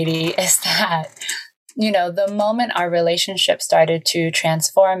 though, Katie, is that, the moment our relationship started to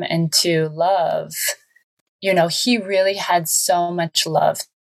transform into love, he really had so much love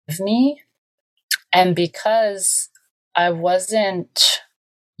of me. And because I wasn't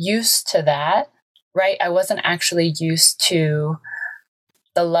used to that, right? I wasn't actually used to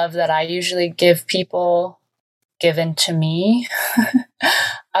the love that I usually give people given to me.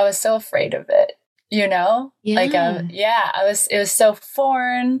 I was so afraid of it, Yeah. Like, it was so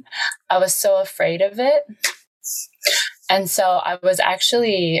foreign. I was so afraid of it. And so I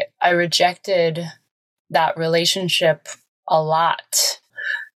rejected that relationship a lot.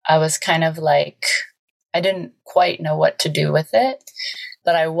 I was kind of like, I didn't quite know what to do with it,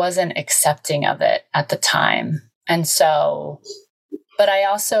 but I wasn't accepting of it at the time. And so, but I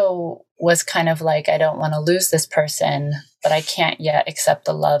also was kind of like, I don't want to lose this person, but I can't yet accept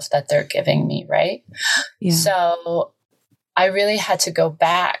the love that they're giving me, right? Yeah. So I really had to go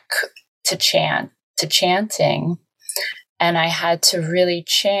back to chanting, and I had to really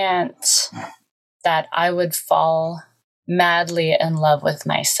chant that I would fall madly in love with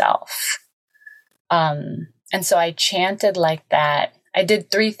myself. And so I chanted like that. I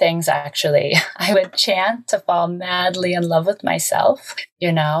did 3 things, actually. I would chant to fall madly in love with myself,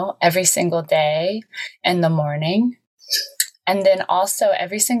 every single day in the morning. And then also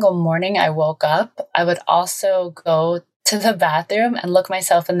every single morning I woke up, I would also go to the bathroom and look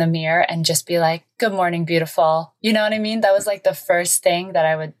myself in the mirror and just be like, good morning, beautiful. You know what I mean? That was like the first thing that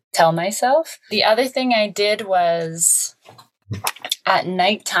I would tell myself. The other thing I did was at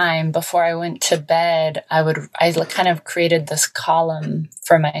nighttime before I went to bed, I kind of created this column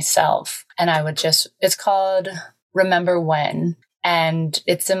for myself, and it's called Remember When. And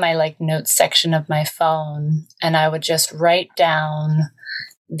it's in my notes section of my phone. And I would just write down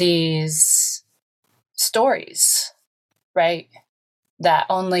these stories, right? That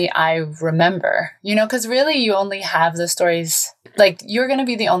only I remember, because really you only have the stories, like you're going to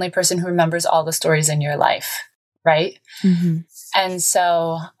be the only person who remembers all the stories in your life, right? Mm-hmm. And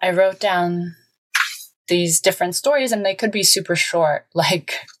so I wrote down these different stories, and they could be super short,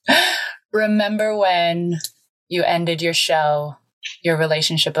 like, remember when you ended your show, your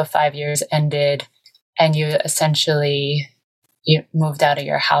relationship of 5 years ended, and you moved out of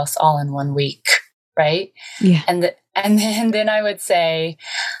your house all in 1 week, right? Yeah. And then I would say,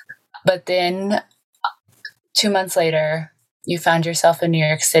 but then 2 months later, you found yourself in New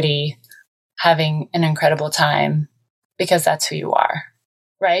York City having an incredible time because that's who you are,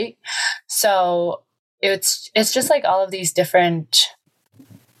 right? So it's just like all of these different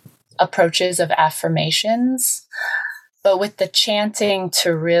approaches of affirmations, but with the chanting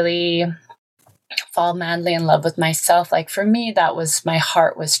to really fall madly in love with myself. Like for me, that was, my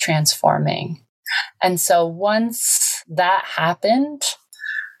heart was transforming. And so once that happened,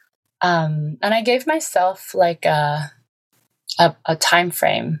 and I gave myself like a time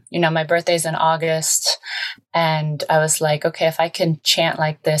frame, my birthday's in August, and I was like, okay, if I can chant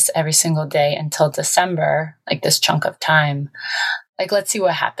like this every single day until December, like this chunk of time, like, let's see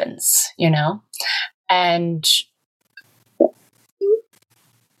what happens, And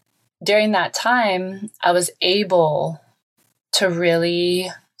during that time, I was able to really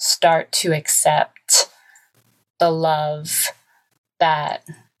start to accept the love that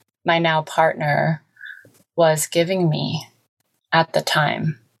my now partner was giving me at the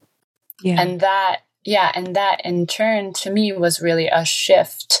time. Yeah. And that in turn to me was really a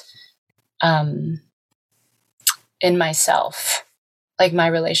shift in myself. Like my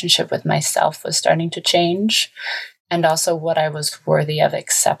relationship with myself was starting to change, and also what I was worthy of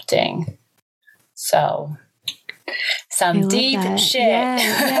accepting. So some deep shit.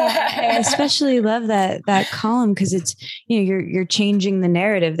 Yeah. I especially love that column because it's, you're changing the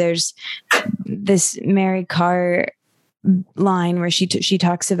narrative. There's this Mary Karr line where she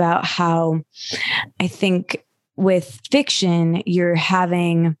talks about how I think with fiction, you're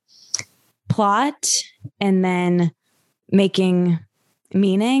having plot and then making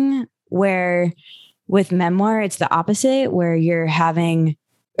meaning, where with memoir, it's the opposite, where you're having,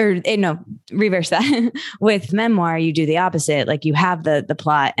 reverse that. With memoir, you do the opposite. Like you have the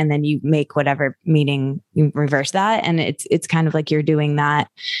plot and then you make whatever meaning, you reverse that. And it's kind of like you're doing that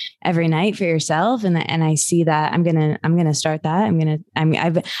every night for yourself. And I see that I'm going to start that.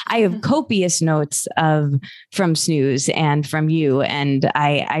 I have copious notes from Snooze and from you. And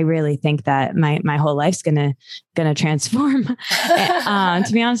I really think that my whole life's going to transform, to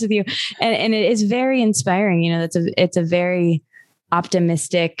be honest with you. And it is very inspiring. It's a very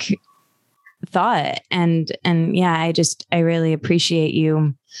optimistic thought. And yeah, I really appreciate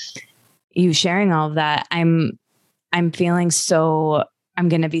you sharing all of that. I'm feeling so, I'm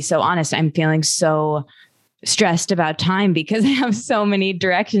going to be so honest. I'm feeling so stressed about time because I have so many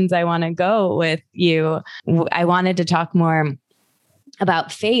directions I want to go with you. I wanted to talk more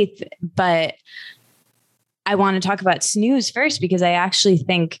about faith, but I want to talk about Snooze first because I actually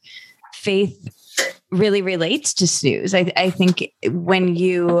think faith really relates to Snooze. I think when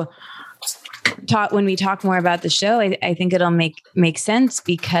we talk more about the show, I think it'll make sense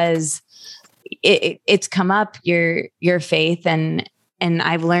because it's come up, your faith, and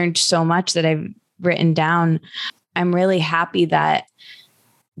I've learned so much that I've written down. I'm really happy that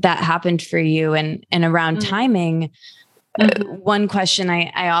happened for you, and around timing. Mm-hmm. One question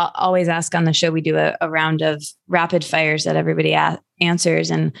I always ask on the show, we do a round of rapid fires that everybody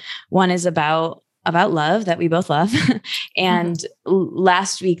answers. And one is about love, that we both love. And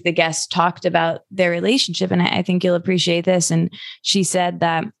last week, the guest talked about their relationship. And I think you'll appreciate this. And she said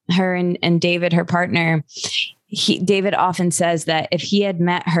that her and David, her partner, David often says that if he had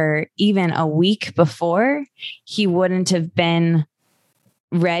met her even a week before, he wouldn't have been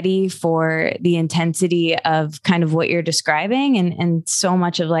ready for the intensity of kind of what you're describing. And so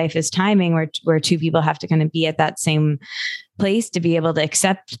much of life is timing, where two people have to kind of be at that same place to be able to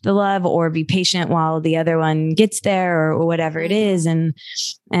accept the love or be patient while the other one gets there or whatever it is. And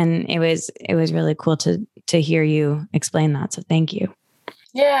it was really cool to hear you explain that. So thank you.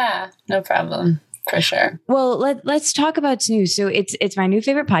 Yeah, no problem. For sure. Well, let's talk about Snooze. So it's my new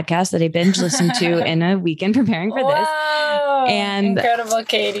favorite podcast that I binge listened to in a weekend preparing for this. And incredible,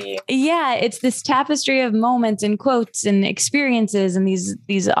 Katie. Yeah, it's this tapestry of moments and quotes and experiences and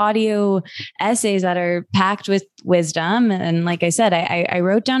these audio essays that are packed with wisdom. And like I said, I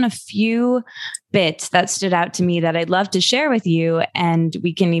wrote down a few bits that stood out to me that I'd love to share with you. And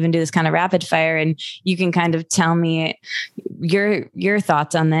we can even do this kind of rapid fire and you can kind of tell me your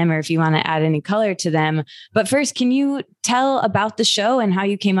thoughts on them or if you want to add any color to them. But first, can you tell about the show and how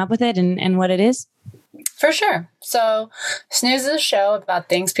you came up with it and what it is? For sure. So Snooze is a show about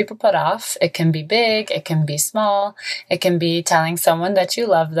things people put off. It can be big. It can be small. It can be telling someone that you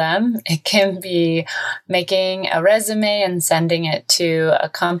love them. It can be making a resume and sending it to a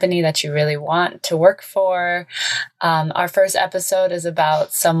company that you really want to work for. Our first episode is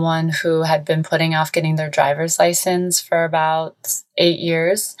about someone who had been putting off getting their driver's license for about 8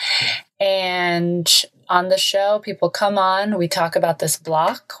 years. And on the show, people come on, we talk about this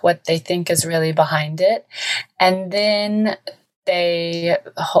block, what they think is really behind it. And then they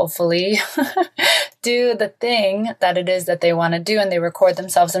hopefully do the thing that it is that they want to do, and they record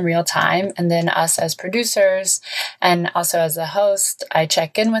themselves in real time. And then us as producers and also as a host, I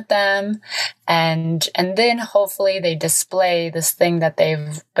check in with them. And then hopefully they display this thing that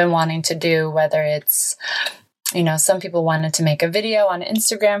they've been wanting to do, whether it's some people wanted to make a video on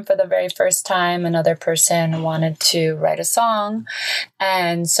Instagram for the very first time. Another person wanted to write a song.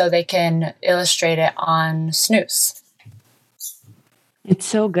 And so they can illustrate it on Snooze. It's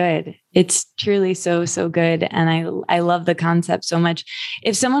so good. It's truly so, so good. And I love the concept so much.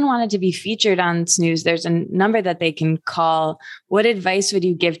 If someone wanted to be featured on Snooze, there's a number that they can call. What advice would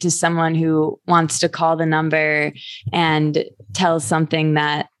you give to someone who wants to call the number and tell something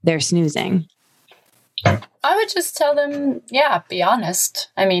that they're snoozing? I would just tell them, be honest.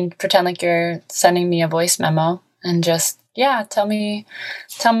 I mean, pretend like you're sending me a voice memo and just, tell me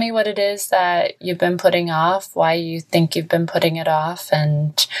what it is that you've been putting off, why you think you've been putting it off,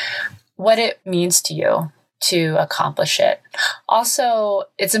 and what it means to you to accomplish it. Also,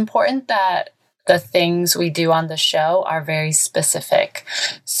 it's important that the things we do on the show are very specific.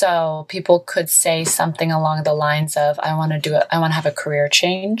 So people could say something along the lines of, I want to have a career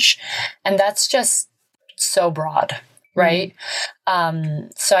change. And that's just so broad, right?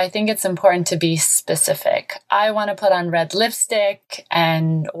 So I think it's important to be specific. I want to put on red lipstick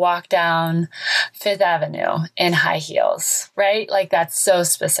and walk down Fifth Avenue in high heels, right? Like that's so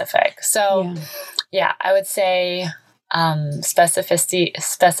specific. So I would say specificity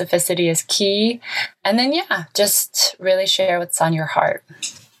is key. And then, just really share what's on your heart.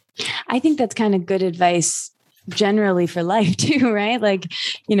 I think that's kind of good advice generally for life too, right? Like,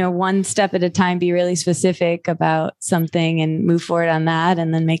 one step at a time, be really specific about something and move forward on that,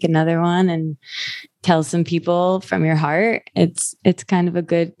 and then make another one and tell some people from your heart. It's kind of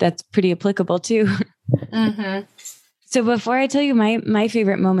that's pretty applicable too. Mm-hmm. So before I tell you my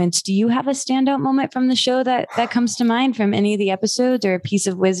favorite moments, do you have a standout moment from the show that comes to mind from any of the episodes, or a piece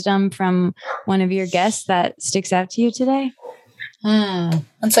of wisdom from one of your guests that sticks out to you today?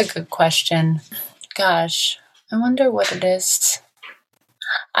 That's a good question. Gosh, I wonder what it is.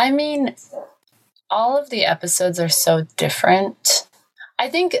 I mean, all of the episodes are so different. I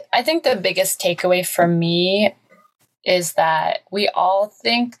think the biggest takeaway for me is that we all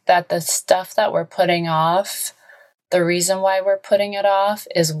think that the stuff that we're putting off, the reason why we're putting it off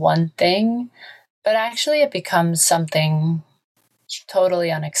is one thing, but actually it becomes something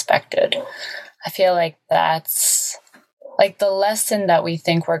totally unexpected. I feel like that's like the lesson that we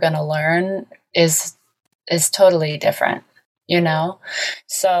think we're going to learn is totally different,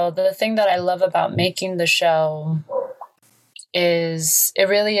 So the thing that I love about making the show is it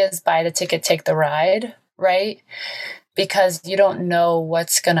really is buy the ticket, take the ride, right? Because you don't know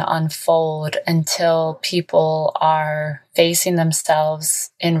what's going to unfold until people are facing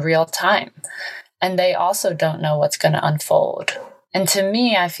themselves in real time. And they also don't know what's going to unfold. And to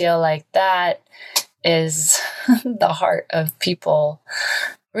me, I feel like that is the heart of people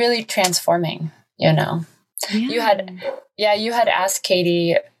really transforming, Yeah. You had asked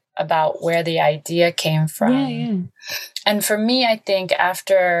Katie about where the idea came from. Yeah. And for me, I think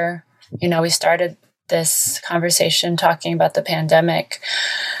after, we started this conversation talking about the pandemic,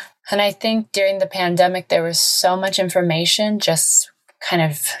 and I think during the pandemic, there was so much information just kind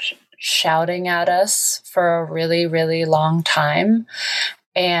of shouting at us for a really, really long time.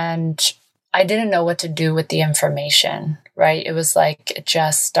 And I didn't know what to do with the information, right? It was like it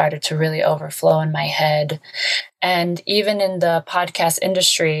just started to really overflow in my head. And even in the podcast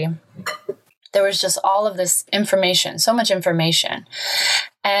industry, there was just all of this information, so much information.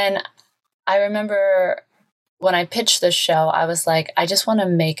 And I remember when I pitched this show, I was like, I just want to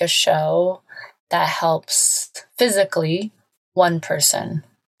make a show that helps physically one person,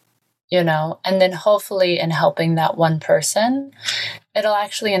 and then hopefully in helping that one person, it'll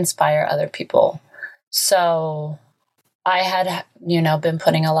actually inspire other people. So I had, been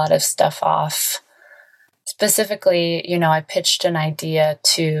putting a lot of stuff off. Specifically, I pitched an idea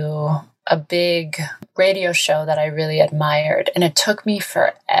to a big radio show that I really admired, and it took me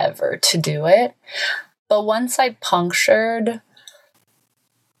forever to do it. But once I punctured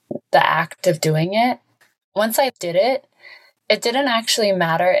the act of doing it, once I did it, it didn't actually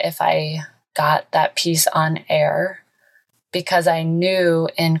matter if I got that piece on air, because I knew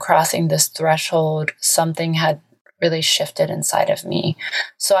in crossing this threshold, something had really shifted inside of me.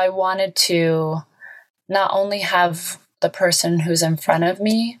 So I wanted to not only have the person who's in front of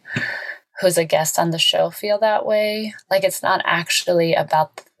me, who's a guest on the show, feel that way. Like, it's not actually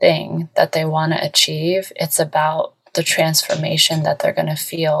about the thing that they want to achieve. It's about the transformation that they're going to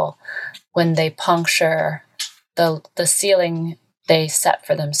feel when they puncture the ceiling they set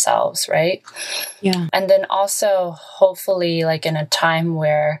for themselves, right? Yeah. And then also, hopefully, like in a time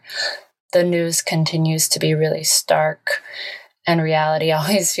where the news continues to be really stark and reality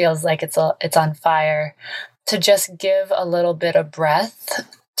always feels like it's on fire, to just give a little bit of breath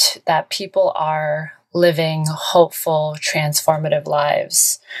that people are living hopeful, transformative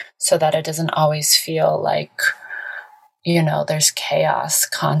lives, so that it doesn't always feel like, there's chaos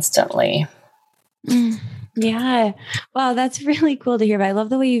constantly. Yeah. Wow, that's really cool to hear. But I love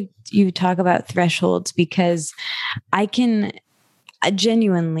the way you talk about thresholds, because I can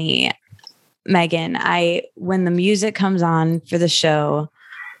genuinely, Megan, when the music comes on for the show,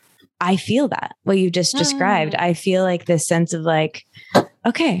 I feel that, what you just described. I feel like this sense of like,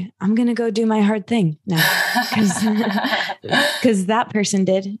 okay, I'm going to go do my hard thing now because that person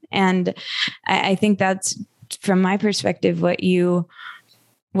did. And I think that's, from my perspective, what you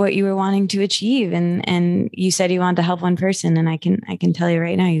were wanting to achieve. And you said you wanted to help one person, and I can tell you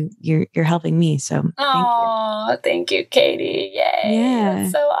right now, you're helping me. So thank you, Katie. Yay. Yeah.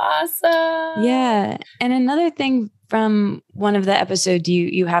 That's so awesome. Yeah. And another thing from one of the episodes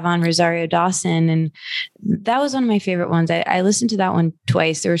you have on Rosario Dawson, and that was one of my favorite ones. I listened to that one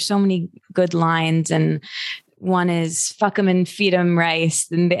twice. There were so many good lines, and one is fuck 'em and feed 'em rice.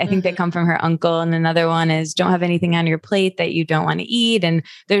 And I think they come from her uncle. And another one is don't have anything on your plate that you don't want to eat. And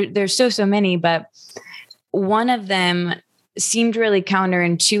there's so many, but one of them seemed really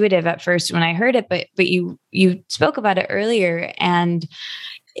counterintuitive at first when I heard it, but you spoke about it earlier, and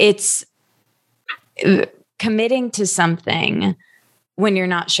it's committing to something when you're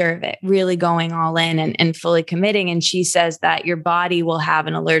not sure of it, really going all in and fully committing. And she says that your body will have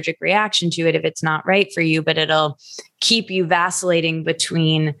an allergic reaction to it if it's not right for you, but it'll keep you vacillating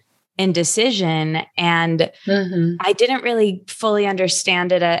between indecision. And I didn't really fully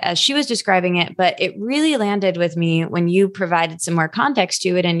understand it as she was describing it, but it really landed with me when you provided some more context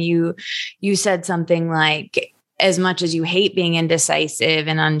to it. And you said something like, as much as you hate being indecisive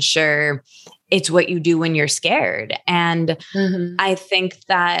and unsure, it's what you do when you're scared. And I think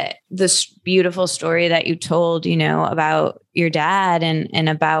that this beautiful story that you told, about your dad and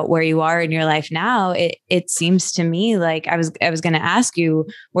about where you are in your life now, it seems to me like I was going to ask you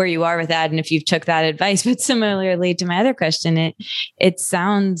where you are with that and if you've took that advice, but similarly to my other question, it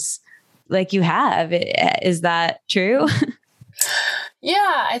sounds like you have. Is that true?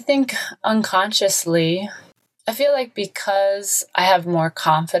 Yeah, I think unconsciously, I feel like because I have more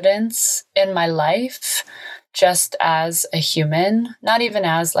confidence in my life, just as a human, not even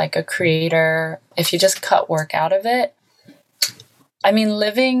as like a creator, if you just cut work out of it. I mean,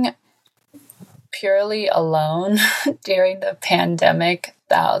 living purely alone during the pandemic,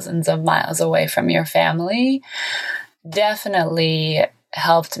 thousands of miles away from your family, definitely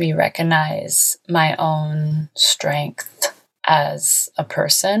helped me recognize my own strength as a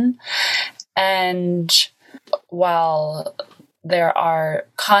person. And while there are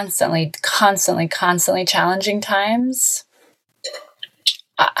constantly challenging times,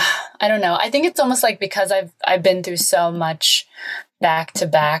 I don't know. I think it's almost like because I've been through so much back to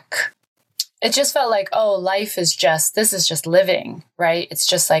back, it just felt like, oh, life is this is just living, right? It's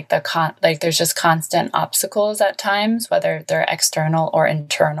just like there's just constant obstacles at times, whether they're external or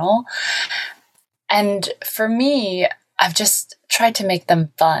internal. And for me, I've just tried to make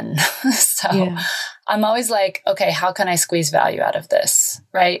them fun. So yeah. I'm always like, okay, how can I squeeze value out of this,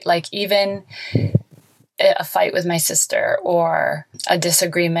 right? Like even a fight with my sister or a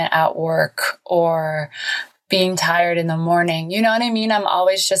disagreement at work or being tired in the morning, you know what I mean? I'm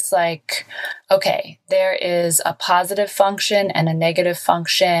always just like, okay, there is a positive function and a negative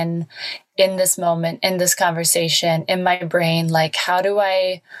function in this moment, in this conversation, in my brain. Like, how do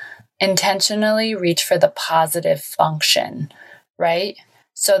I intentionally reach for the positive function right?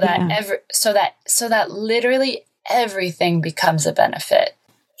 So that so that literally everything becomes a benefit.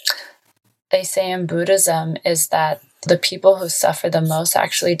 They say in Buddhism is that the people who suffer the most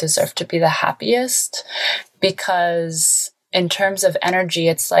actually deserve to be the happiest, because in terms of energy,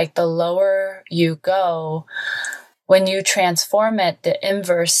 it's like the lower you go, when you transform it, the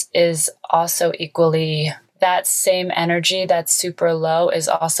inverse is also equally, that same energy that's super low is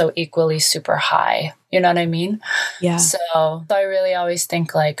also equally super high. You know what I mean? Yeah. So I really always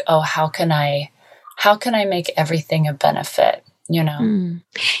think like, oh, how can I make everything a benefit, you know?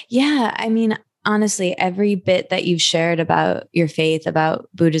 Yeah. I mean, honestly, every bit that you've shared about your faith, about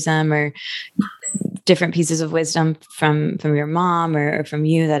Buddhism, or different pieces of wisdom from your mom or from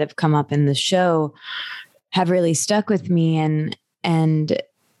you that have come up in the show have really stuck with me. And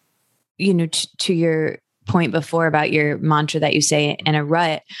you know, to your point before about your mantra that you say in a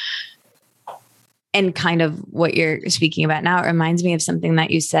rut, and kind of what you're speaking about now, it reminds me of something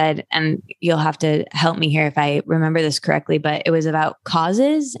that you said, and you'll have to help me here if I remember this correctly, but it was about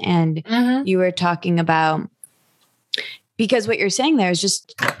causes. And you were talking about, because what you're saying there is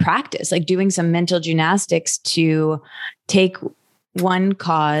just practice, like doing some mental gymnastics to take one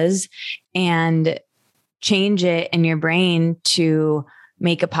cause and change it in your brain to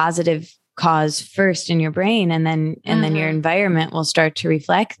make a positive cause first in your brain, and then your environment will start to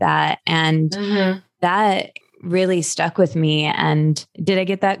reflect that. And that really stuck with me. And did I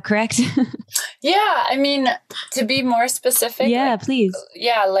get that correct? Yeah, I mean, to be more specific. Yeah, like, please.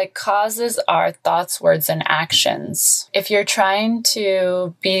 Yeah, like causes are thoughts, words, and actions. If you're trying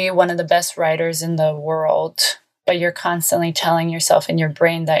to be one of the best writers in the world, but you're constantly telling yourself in your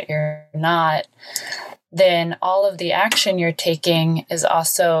brain that you're not, then all of the action you're taking is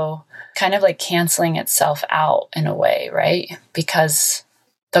also kind of like canceling itself out in a way, right? Because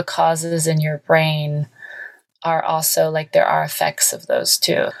the causes in your brain are also like, there are effects of those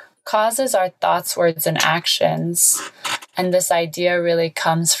too. Causes are thoughts, words, and actions. And this idea really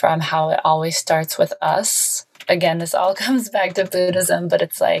comes from how it always starts with us. Again, this all comes back to Buddhism, but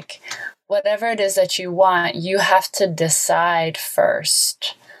it's like, whatever it is that you want, you have to decide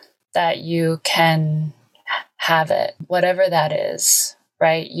first that you can have it, whatever that is,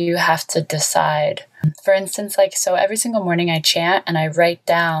 right? You have to decide. For instance, like, so every single morning I chant and I write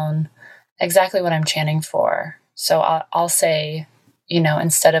down exactly what I'm chanting for. So I'll say, you know,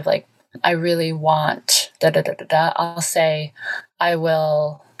 instead of like, I really want da da da da da, I'll say, I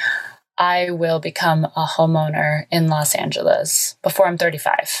will become a homeowner in Los Angeles before I'm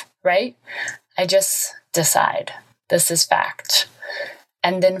 35, right? I just decide this is fact.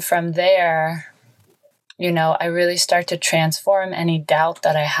 And then from there, you know, I really start to transform any doubt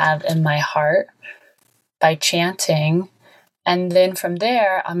that I have in my heart by chanting. And then from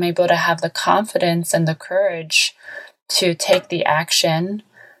there, I'm able to have the confidence and the courage to take the action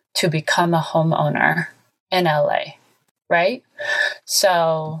to become a homeowner in LA, right?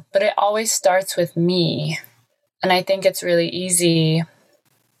 So, but it always starts with me. And I think it's really easy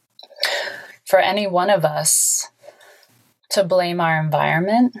for any one of us to blame our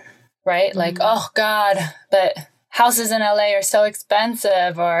environment, right? Like, oh God, but houses in LA are so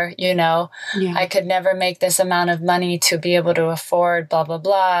expensive, or, you know, I could never make this amount of money to be able to afford blah, blah,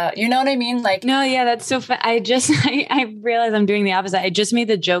 blah. You know what I mean? Like, no, yeah, that's so fun. I realize I'm doing the opposite. I just made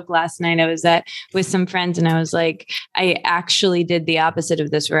the joke last night. I was with some friends, and I was like, I actually did the opposite of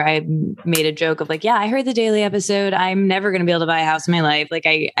this, where I made a joke of like, yeah, I heard the daily episode. I'm never going to be able to buy a house in my life. Like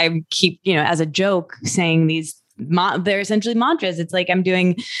I keep, you know, as a joke saying these, they're essentially mantras. It's like, I'm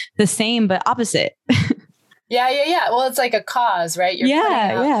doing the same, but opposite. Yeah. Well, it's like a cause, right?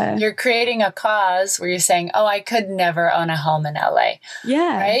 You're creating a cause where you're saying, oh, I could never own a home in LA.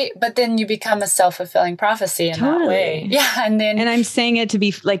 Yeah. Right. But then you become a self-fulfilling prophecy in that way. Yeah. And I'm saying it to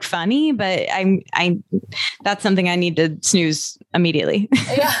be like funny, but that's something I need to snooze immediately.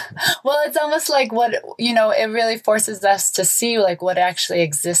 Yeah. Well, it's almost like what, you know, it really forces us to see like what actually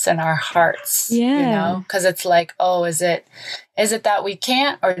exists in our hearts. Yeah. You know, because it's like, oh, is it that we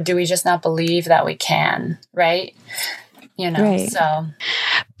can't, or do we just not believe that we can? Right. You know, right. So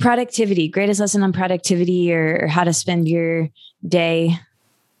productivity, greatest lesson on productivity or how to spend your day.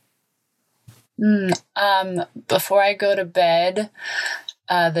 Before I go to bed,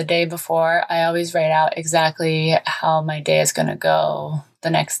 the day before, I always write out exactly how my day is going to go the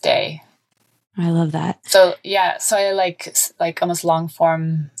next day. I love that. So yeah, so I like almost long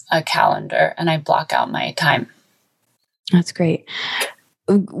form a calendar, and I block out my time. That's great.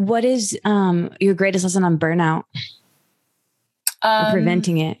 What is your greatest lesson on burnout? Or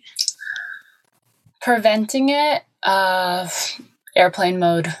preventing it? Preventing it, airplane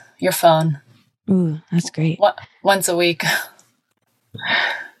mode, your phone. Ooh, that's great. Once a week.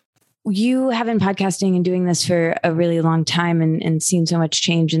 You have been podcasting and doing this for a really long time and seen so much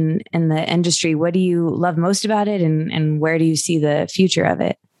change in the industry. What do you love most about it, and where do you see the future of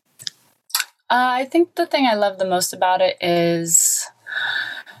it? I think the thing I love the most about it is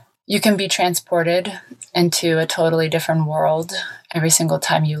you can be transported into a totally different world every single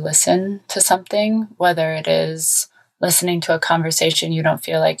time you listen to something, whether it is listening to a conversation you don't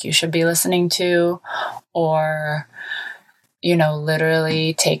feel like you should be listening to, or,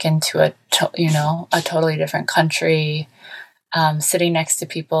 literally taken to a totally different country, sitting next to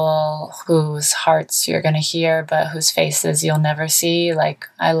people whose hearts you're going to hear, but whose faces you'll never see. Like,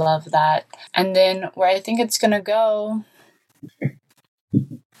 I love that. And then where I think it's going to go,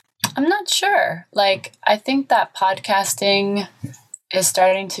 I'm not sure. Like, I think that podcasting is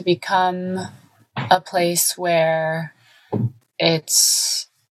starting to become a place where it's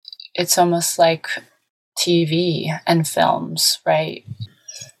almost like TV and films, right?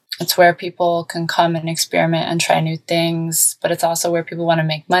 It's where people can come and experiment and try new things, but it's also where people want to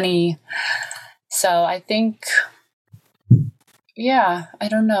make money. So I think, I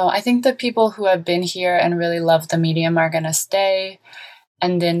don't know. I think the people who have been here and really love the medium are going to stay.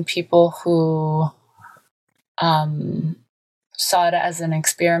 And then people who saw it as an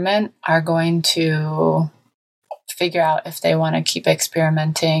experiment are going to figure out if they want to keep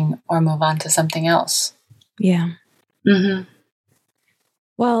experimenting or move on to something else. Yeah. Mm-hmm.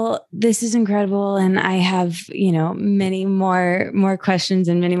 Well, this is incredible. And I have, many more questions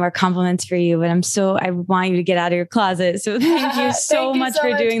and many more compliments for you, but I want you to get out of your closet. So thank you so much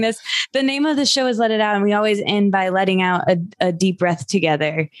for doing this. The name of the show is Let It Out. And we always end by letting out a deep breath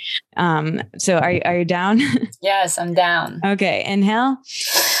together. So are you down? Yes, I'm down. Okay. Inhale,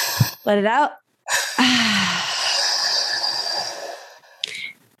 let it out.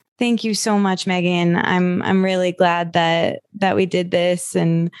 Thank you so much, Megan. I'm really glad that we did this,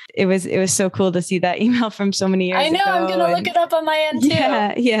 and it was so cool to see that email from so many years ago. I know. I'm gonna look it up on my end too.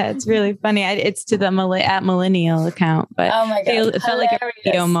 Yeah, it's really funny. It's to the @millennial account, but oh my God, it felt like a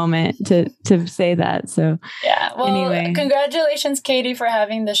radio moment to say that. So yeah. Well, anyway, congratulations, Katie, for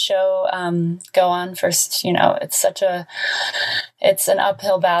having the show go on first. It's an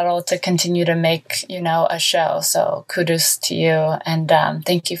uphill battle to continue to make a show. So kudos to you, and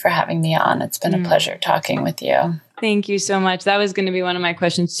thank you for having me on. It's been a pleasure talking with you. Thank you so much. That was going to be one of my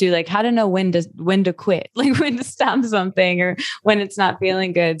questions too, like how to know when to quit, like when to stop something or when it's not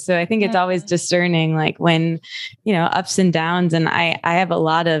feeling good. So I think it's always discerning, like when, ups and downs. And I have a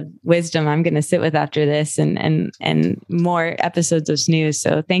lot of wisdom I'm going to sit with after this and more episodes of Snooze.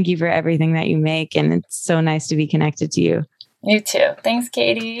 So thank you for everything that you make. And it's so nice to be connected to you. You too. Thanks,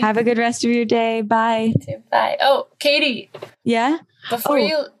 Katie. Have a good rest of your day. Bye. You too. Bye. Oh, Katie. Yeah? Before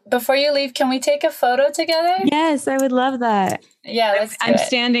you leave, can we take a photo together? Yes, I would love that. Yeah, let's do I'm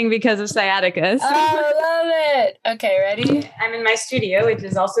standing because of sciatica. So. Oh, I love it. Okay, ready? I'm in my studio, which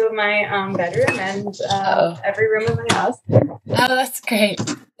is also my bedroom and every room in my house. Oh, that's great.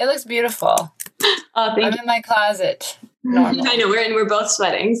 It looks beautiful. Oh, thank you. I'm in my closet. Normal. I know we're both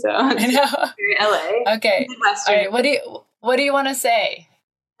sweating, so I know. Very LA. Okay. All right. What do you want to say?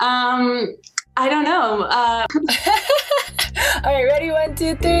 I don't know. All right, ready? 1,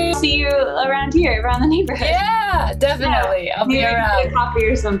 2, 3. See you around here, around the neighborhood. Yeah, definitely. Yeah. I'll be around. Get a coffee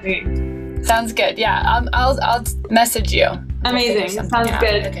or something. Sounds good. Yeah, I'll message you. Amazing. Sounds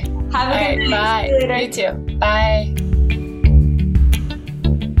good. Okay. Have a good night. Bye. You too. Bye.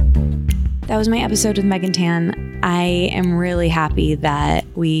 That was my episode with Megan Tan. I am really happy that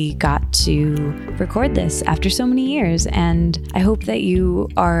we got to record this after so many years, and I hope that you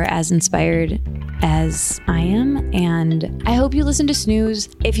are as inspired as I am, and I hope you listen to Snooze.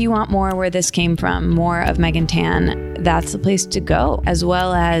 If you want more where this came from, more of Megan Tan, that's the place to go, as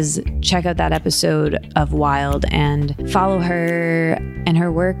well as check out that episode of Wild and follow her and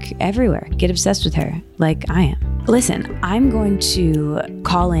her work everywhere. Get obsessed with her like I am. Listen, I'm going to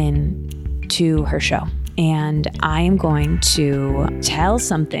call in to her show, and I am going to tell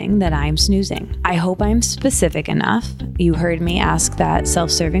something that I'm snoozing. I hope I'm specific enough. You heard me ask that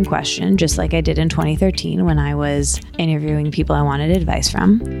self-serving question, just like I did in 2013 when I was interviewing people I wanted advice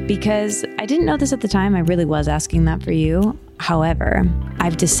from. Because I didn't know this at the time, I really was asking that for you. However,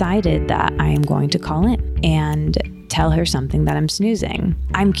 I've decided that I am going to call in and tell her something that I'm snoozing.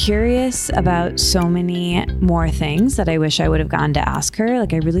 I'm curious about so many more things that I wish I would have gotten to ask her.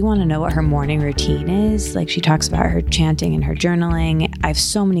 Like, I really want to know what her morning routine is. Like, she talks about her chanting and her journaling. I have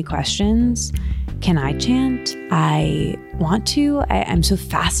so many questions. Can I chant? I want to. I'm so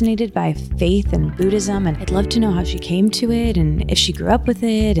fascinated by faith and Buddhism, and I'd love to know how she came to it and if she grew up with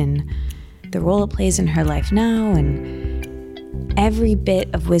it and the role it plays in her life now. And every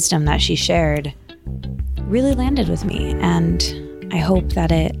bit of wisdom that she shared really landed with me, and I hope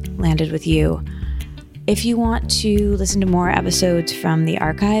that it landed with you. If you want to listen to more episodes from the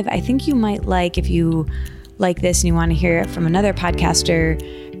archive, I think you might like, if you like this and you want to hear it from another podcaster,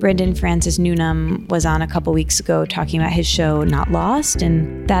 Brendan Francis Newnham was on a couple weeks ago talking about his show Not Lost,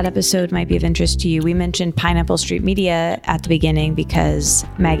 and that episode might be of interest to you. We mentioned Pineapple Street Media at the beginning because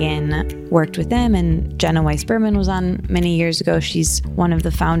Megan worked with them, and Jenna Weiss-Berman was on many years ago. She's one of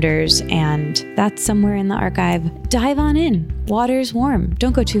the founders, and that's somewhere in the archive. Dive on in. Water's warm.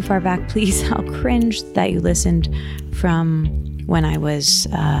 Don't go too far back, please. I'll cringe that you listened from when I was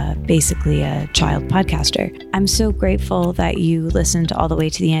basically a child podcaster. I'm so grateful that you listened all the way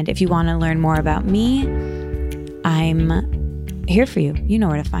to the end. If you want to learn more about me, I'm here for you. You know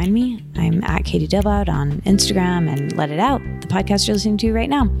where to find me. I'm at Katie Dilbout on Instagram, and Let It Out, the podcast you're listening to right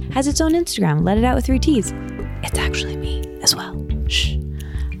now, has its own Instagram, Let It Out with 3 T's. It's actually me as well. Shh.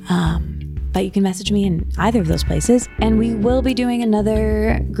 But you can message me in either of those places. And we will be doing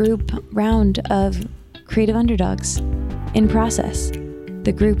another group round of Creative Underdogs in process,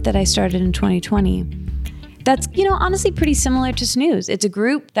 the group that I started in 2020. That's, honestly pretty similar to Snooze. It's a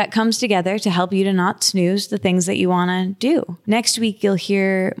group that comes together to help you to not snooze the things that you want to do. Next week, you'll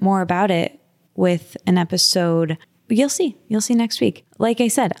hear more about it with an episode. You'll see next week. Like I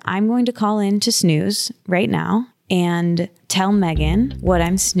said, I'm going to call in to Snooze right now and tell Megan what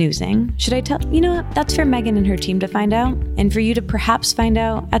I'm snoozing. Should I tell? You know what? That's for Megan and her team to find out, and for you to perhaps find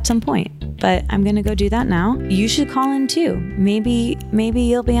out at some point. But I'm going to go do that now. You should call in too. Maybe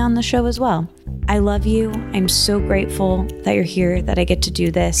you'll be on the show as well. I love you. I'm so grateful that you're here, that I get to do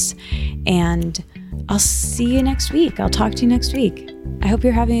this. And I'll see you next week. I'll talk to you next week. I hope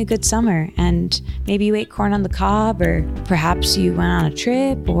you're having a good summer, and maybe you ate corn on the cob, or perhaps you went on a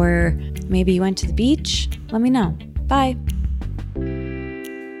trip, or maybe you went to the beach. Let me know. Bye.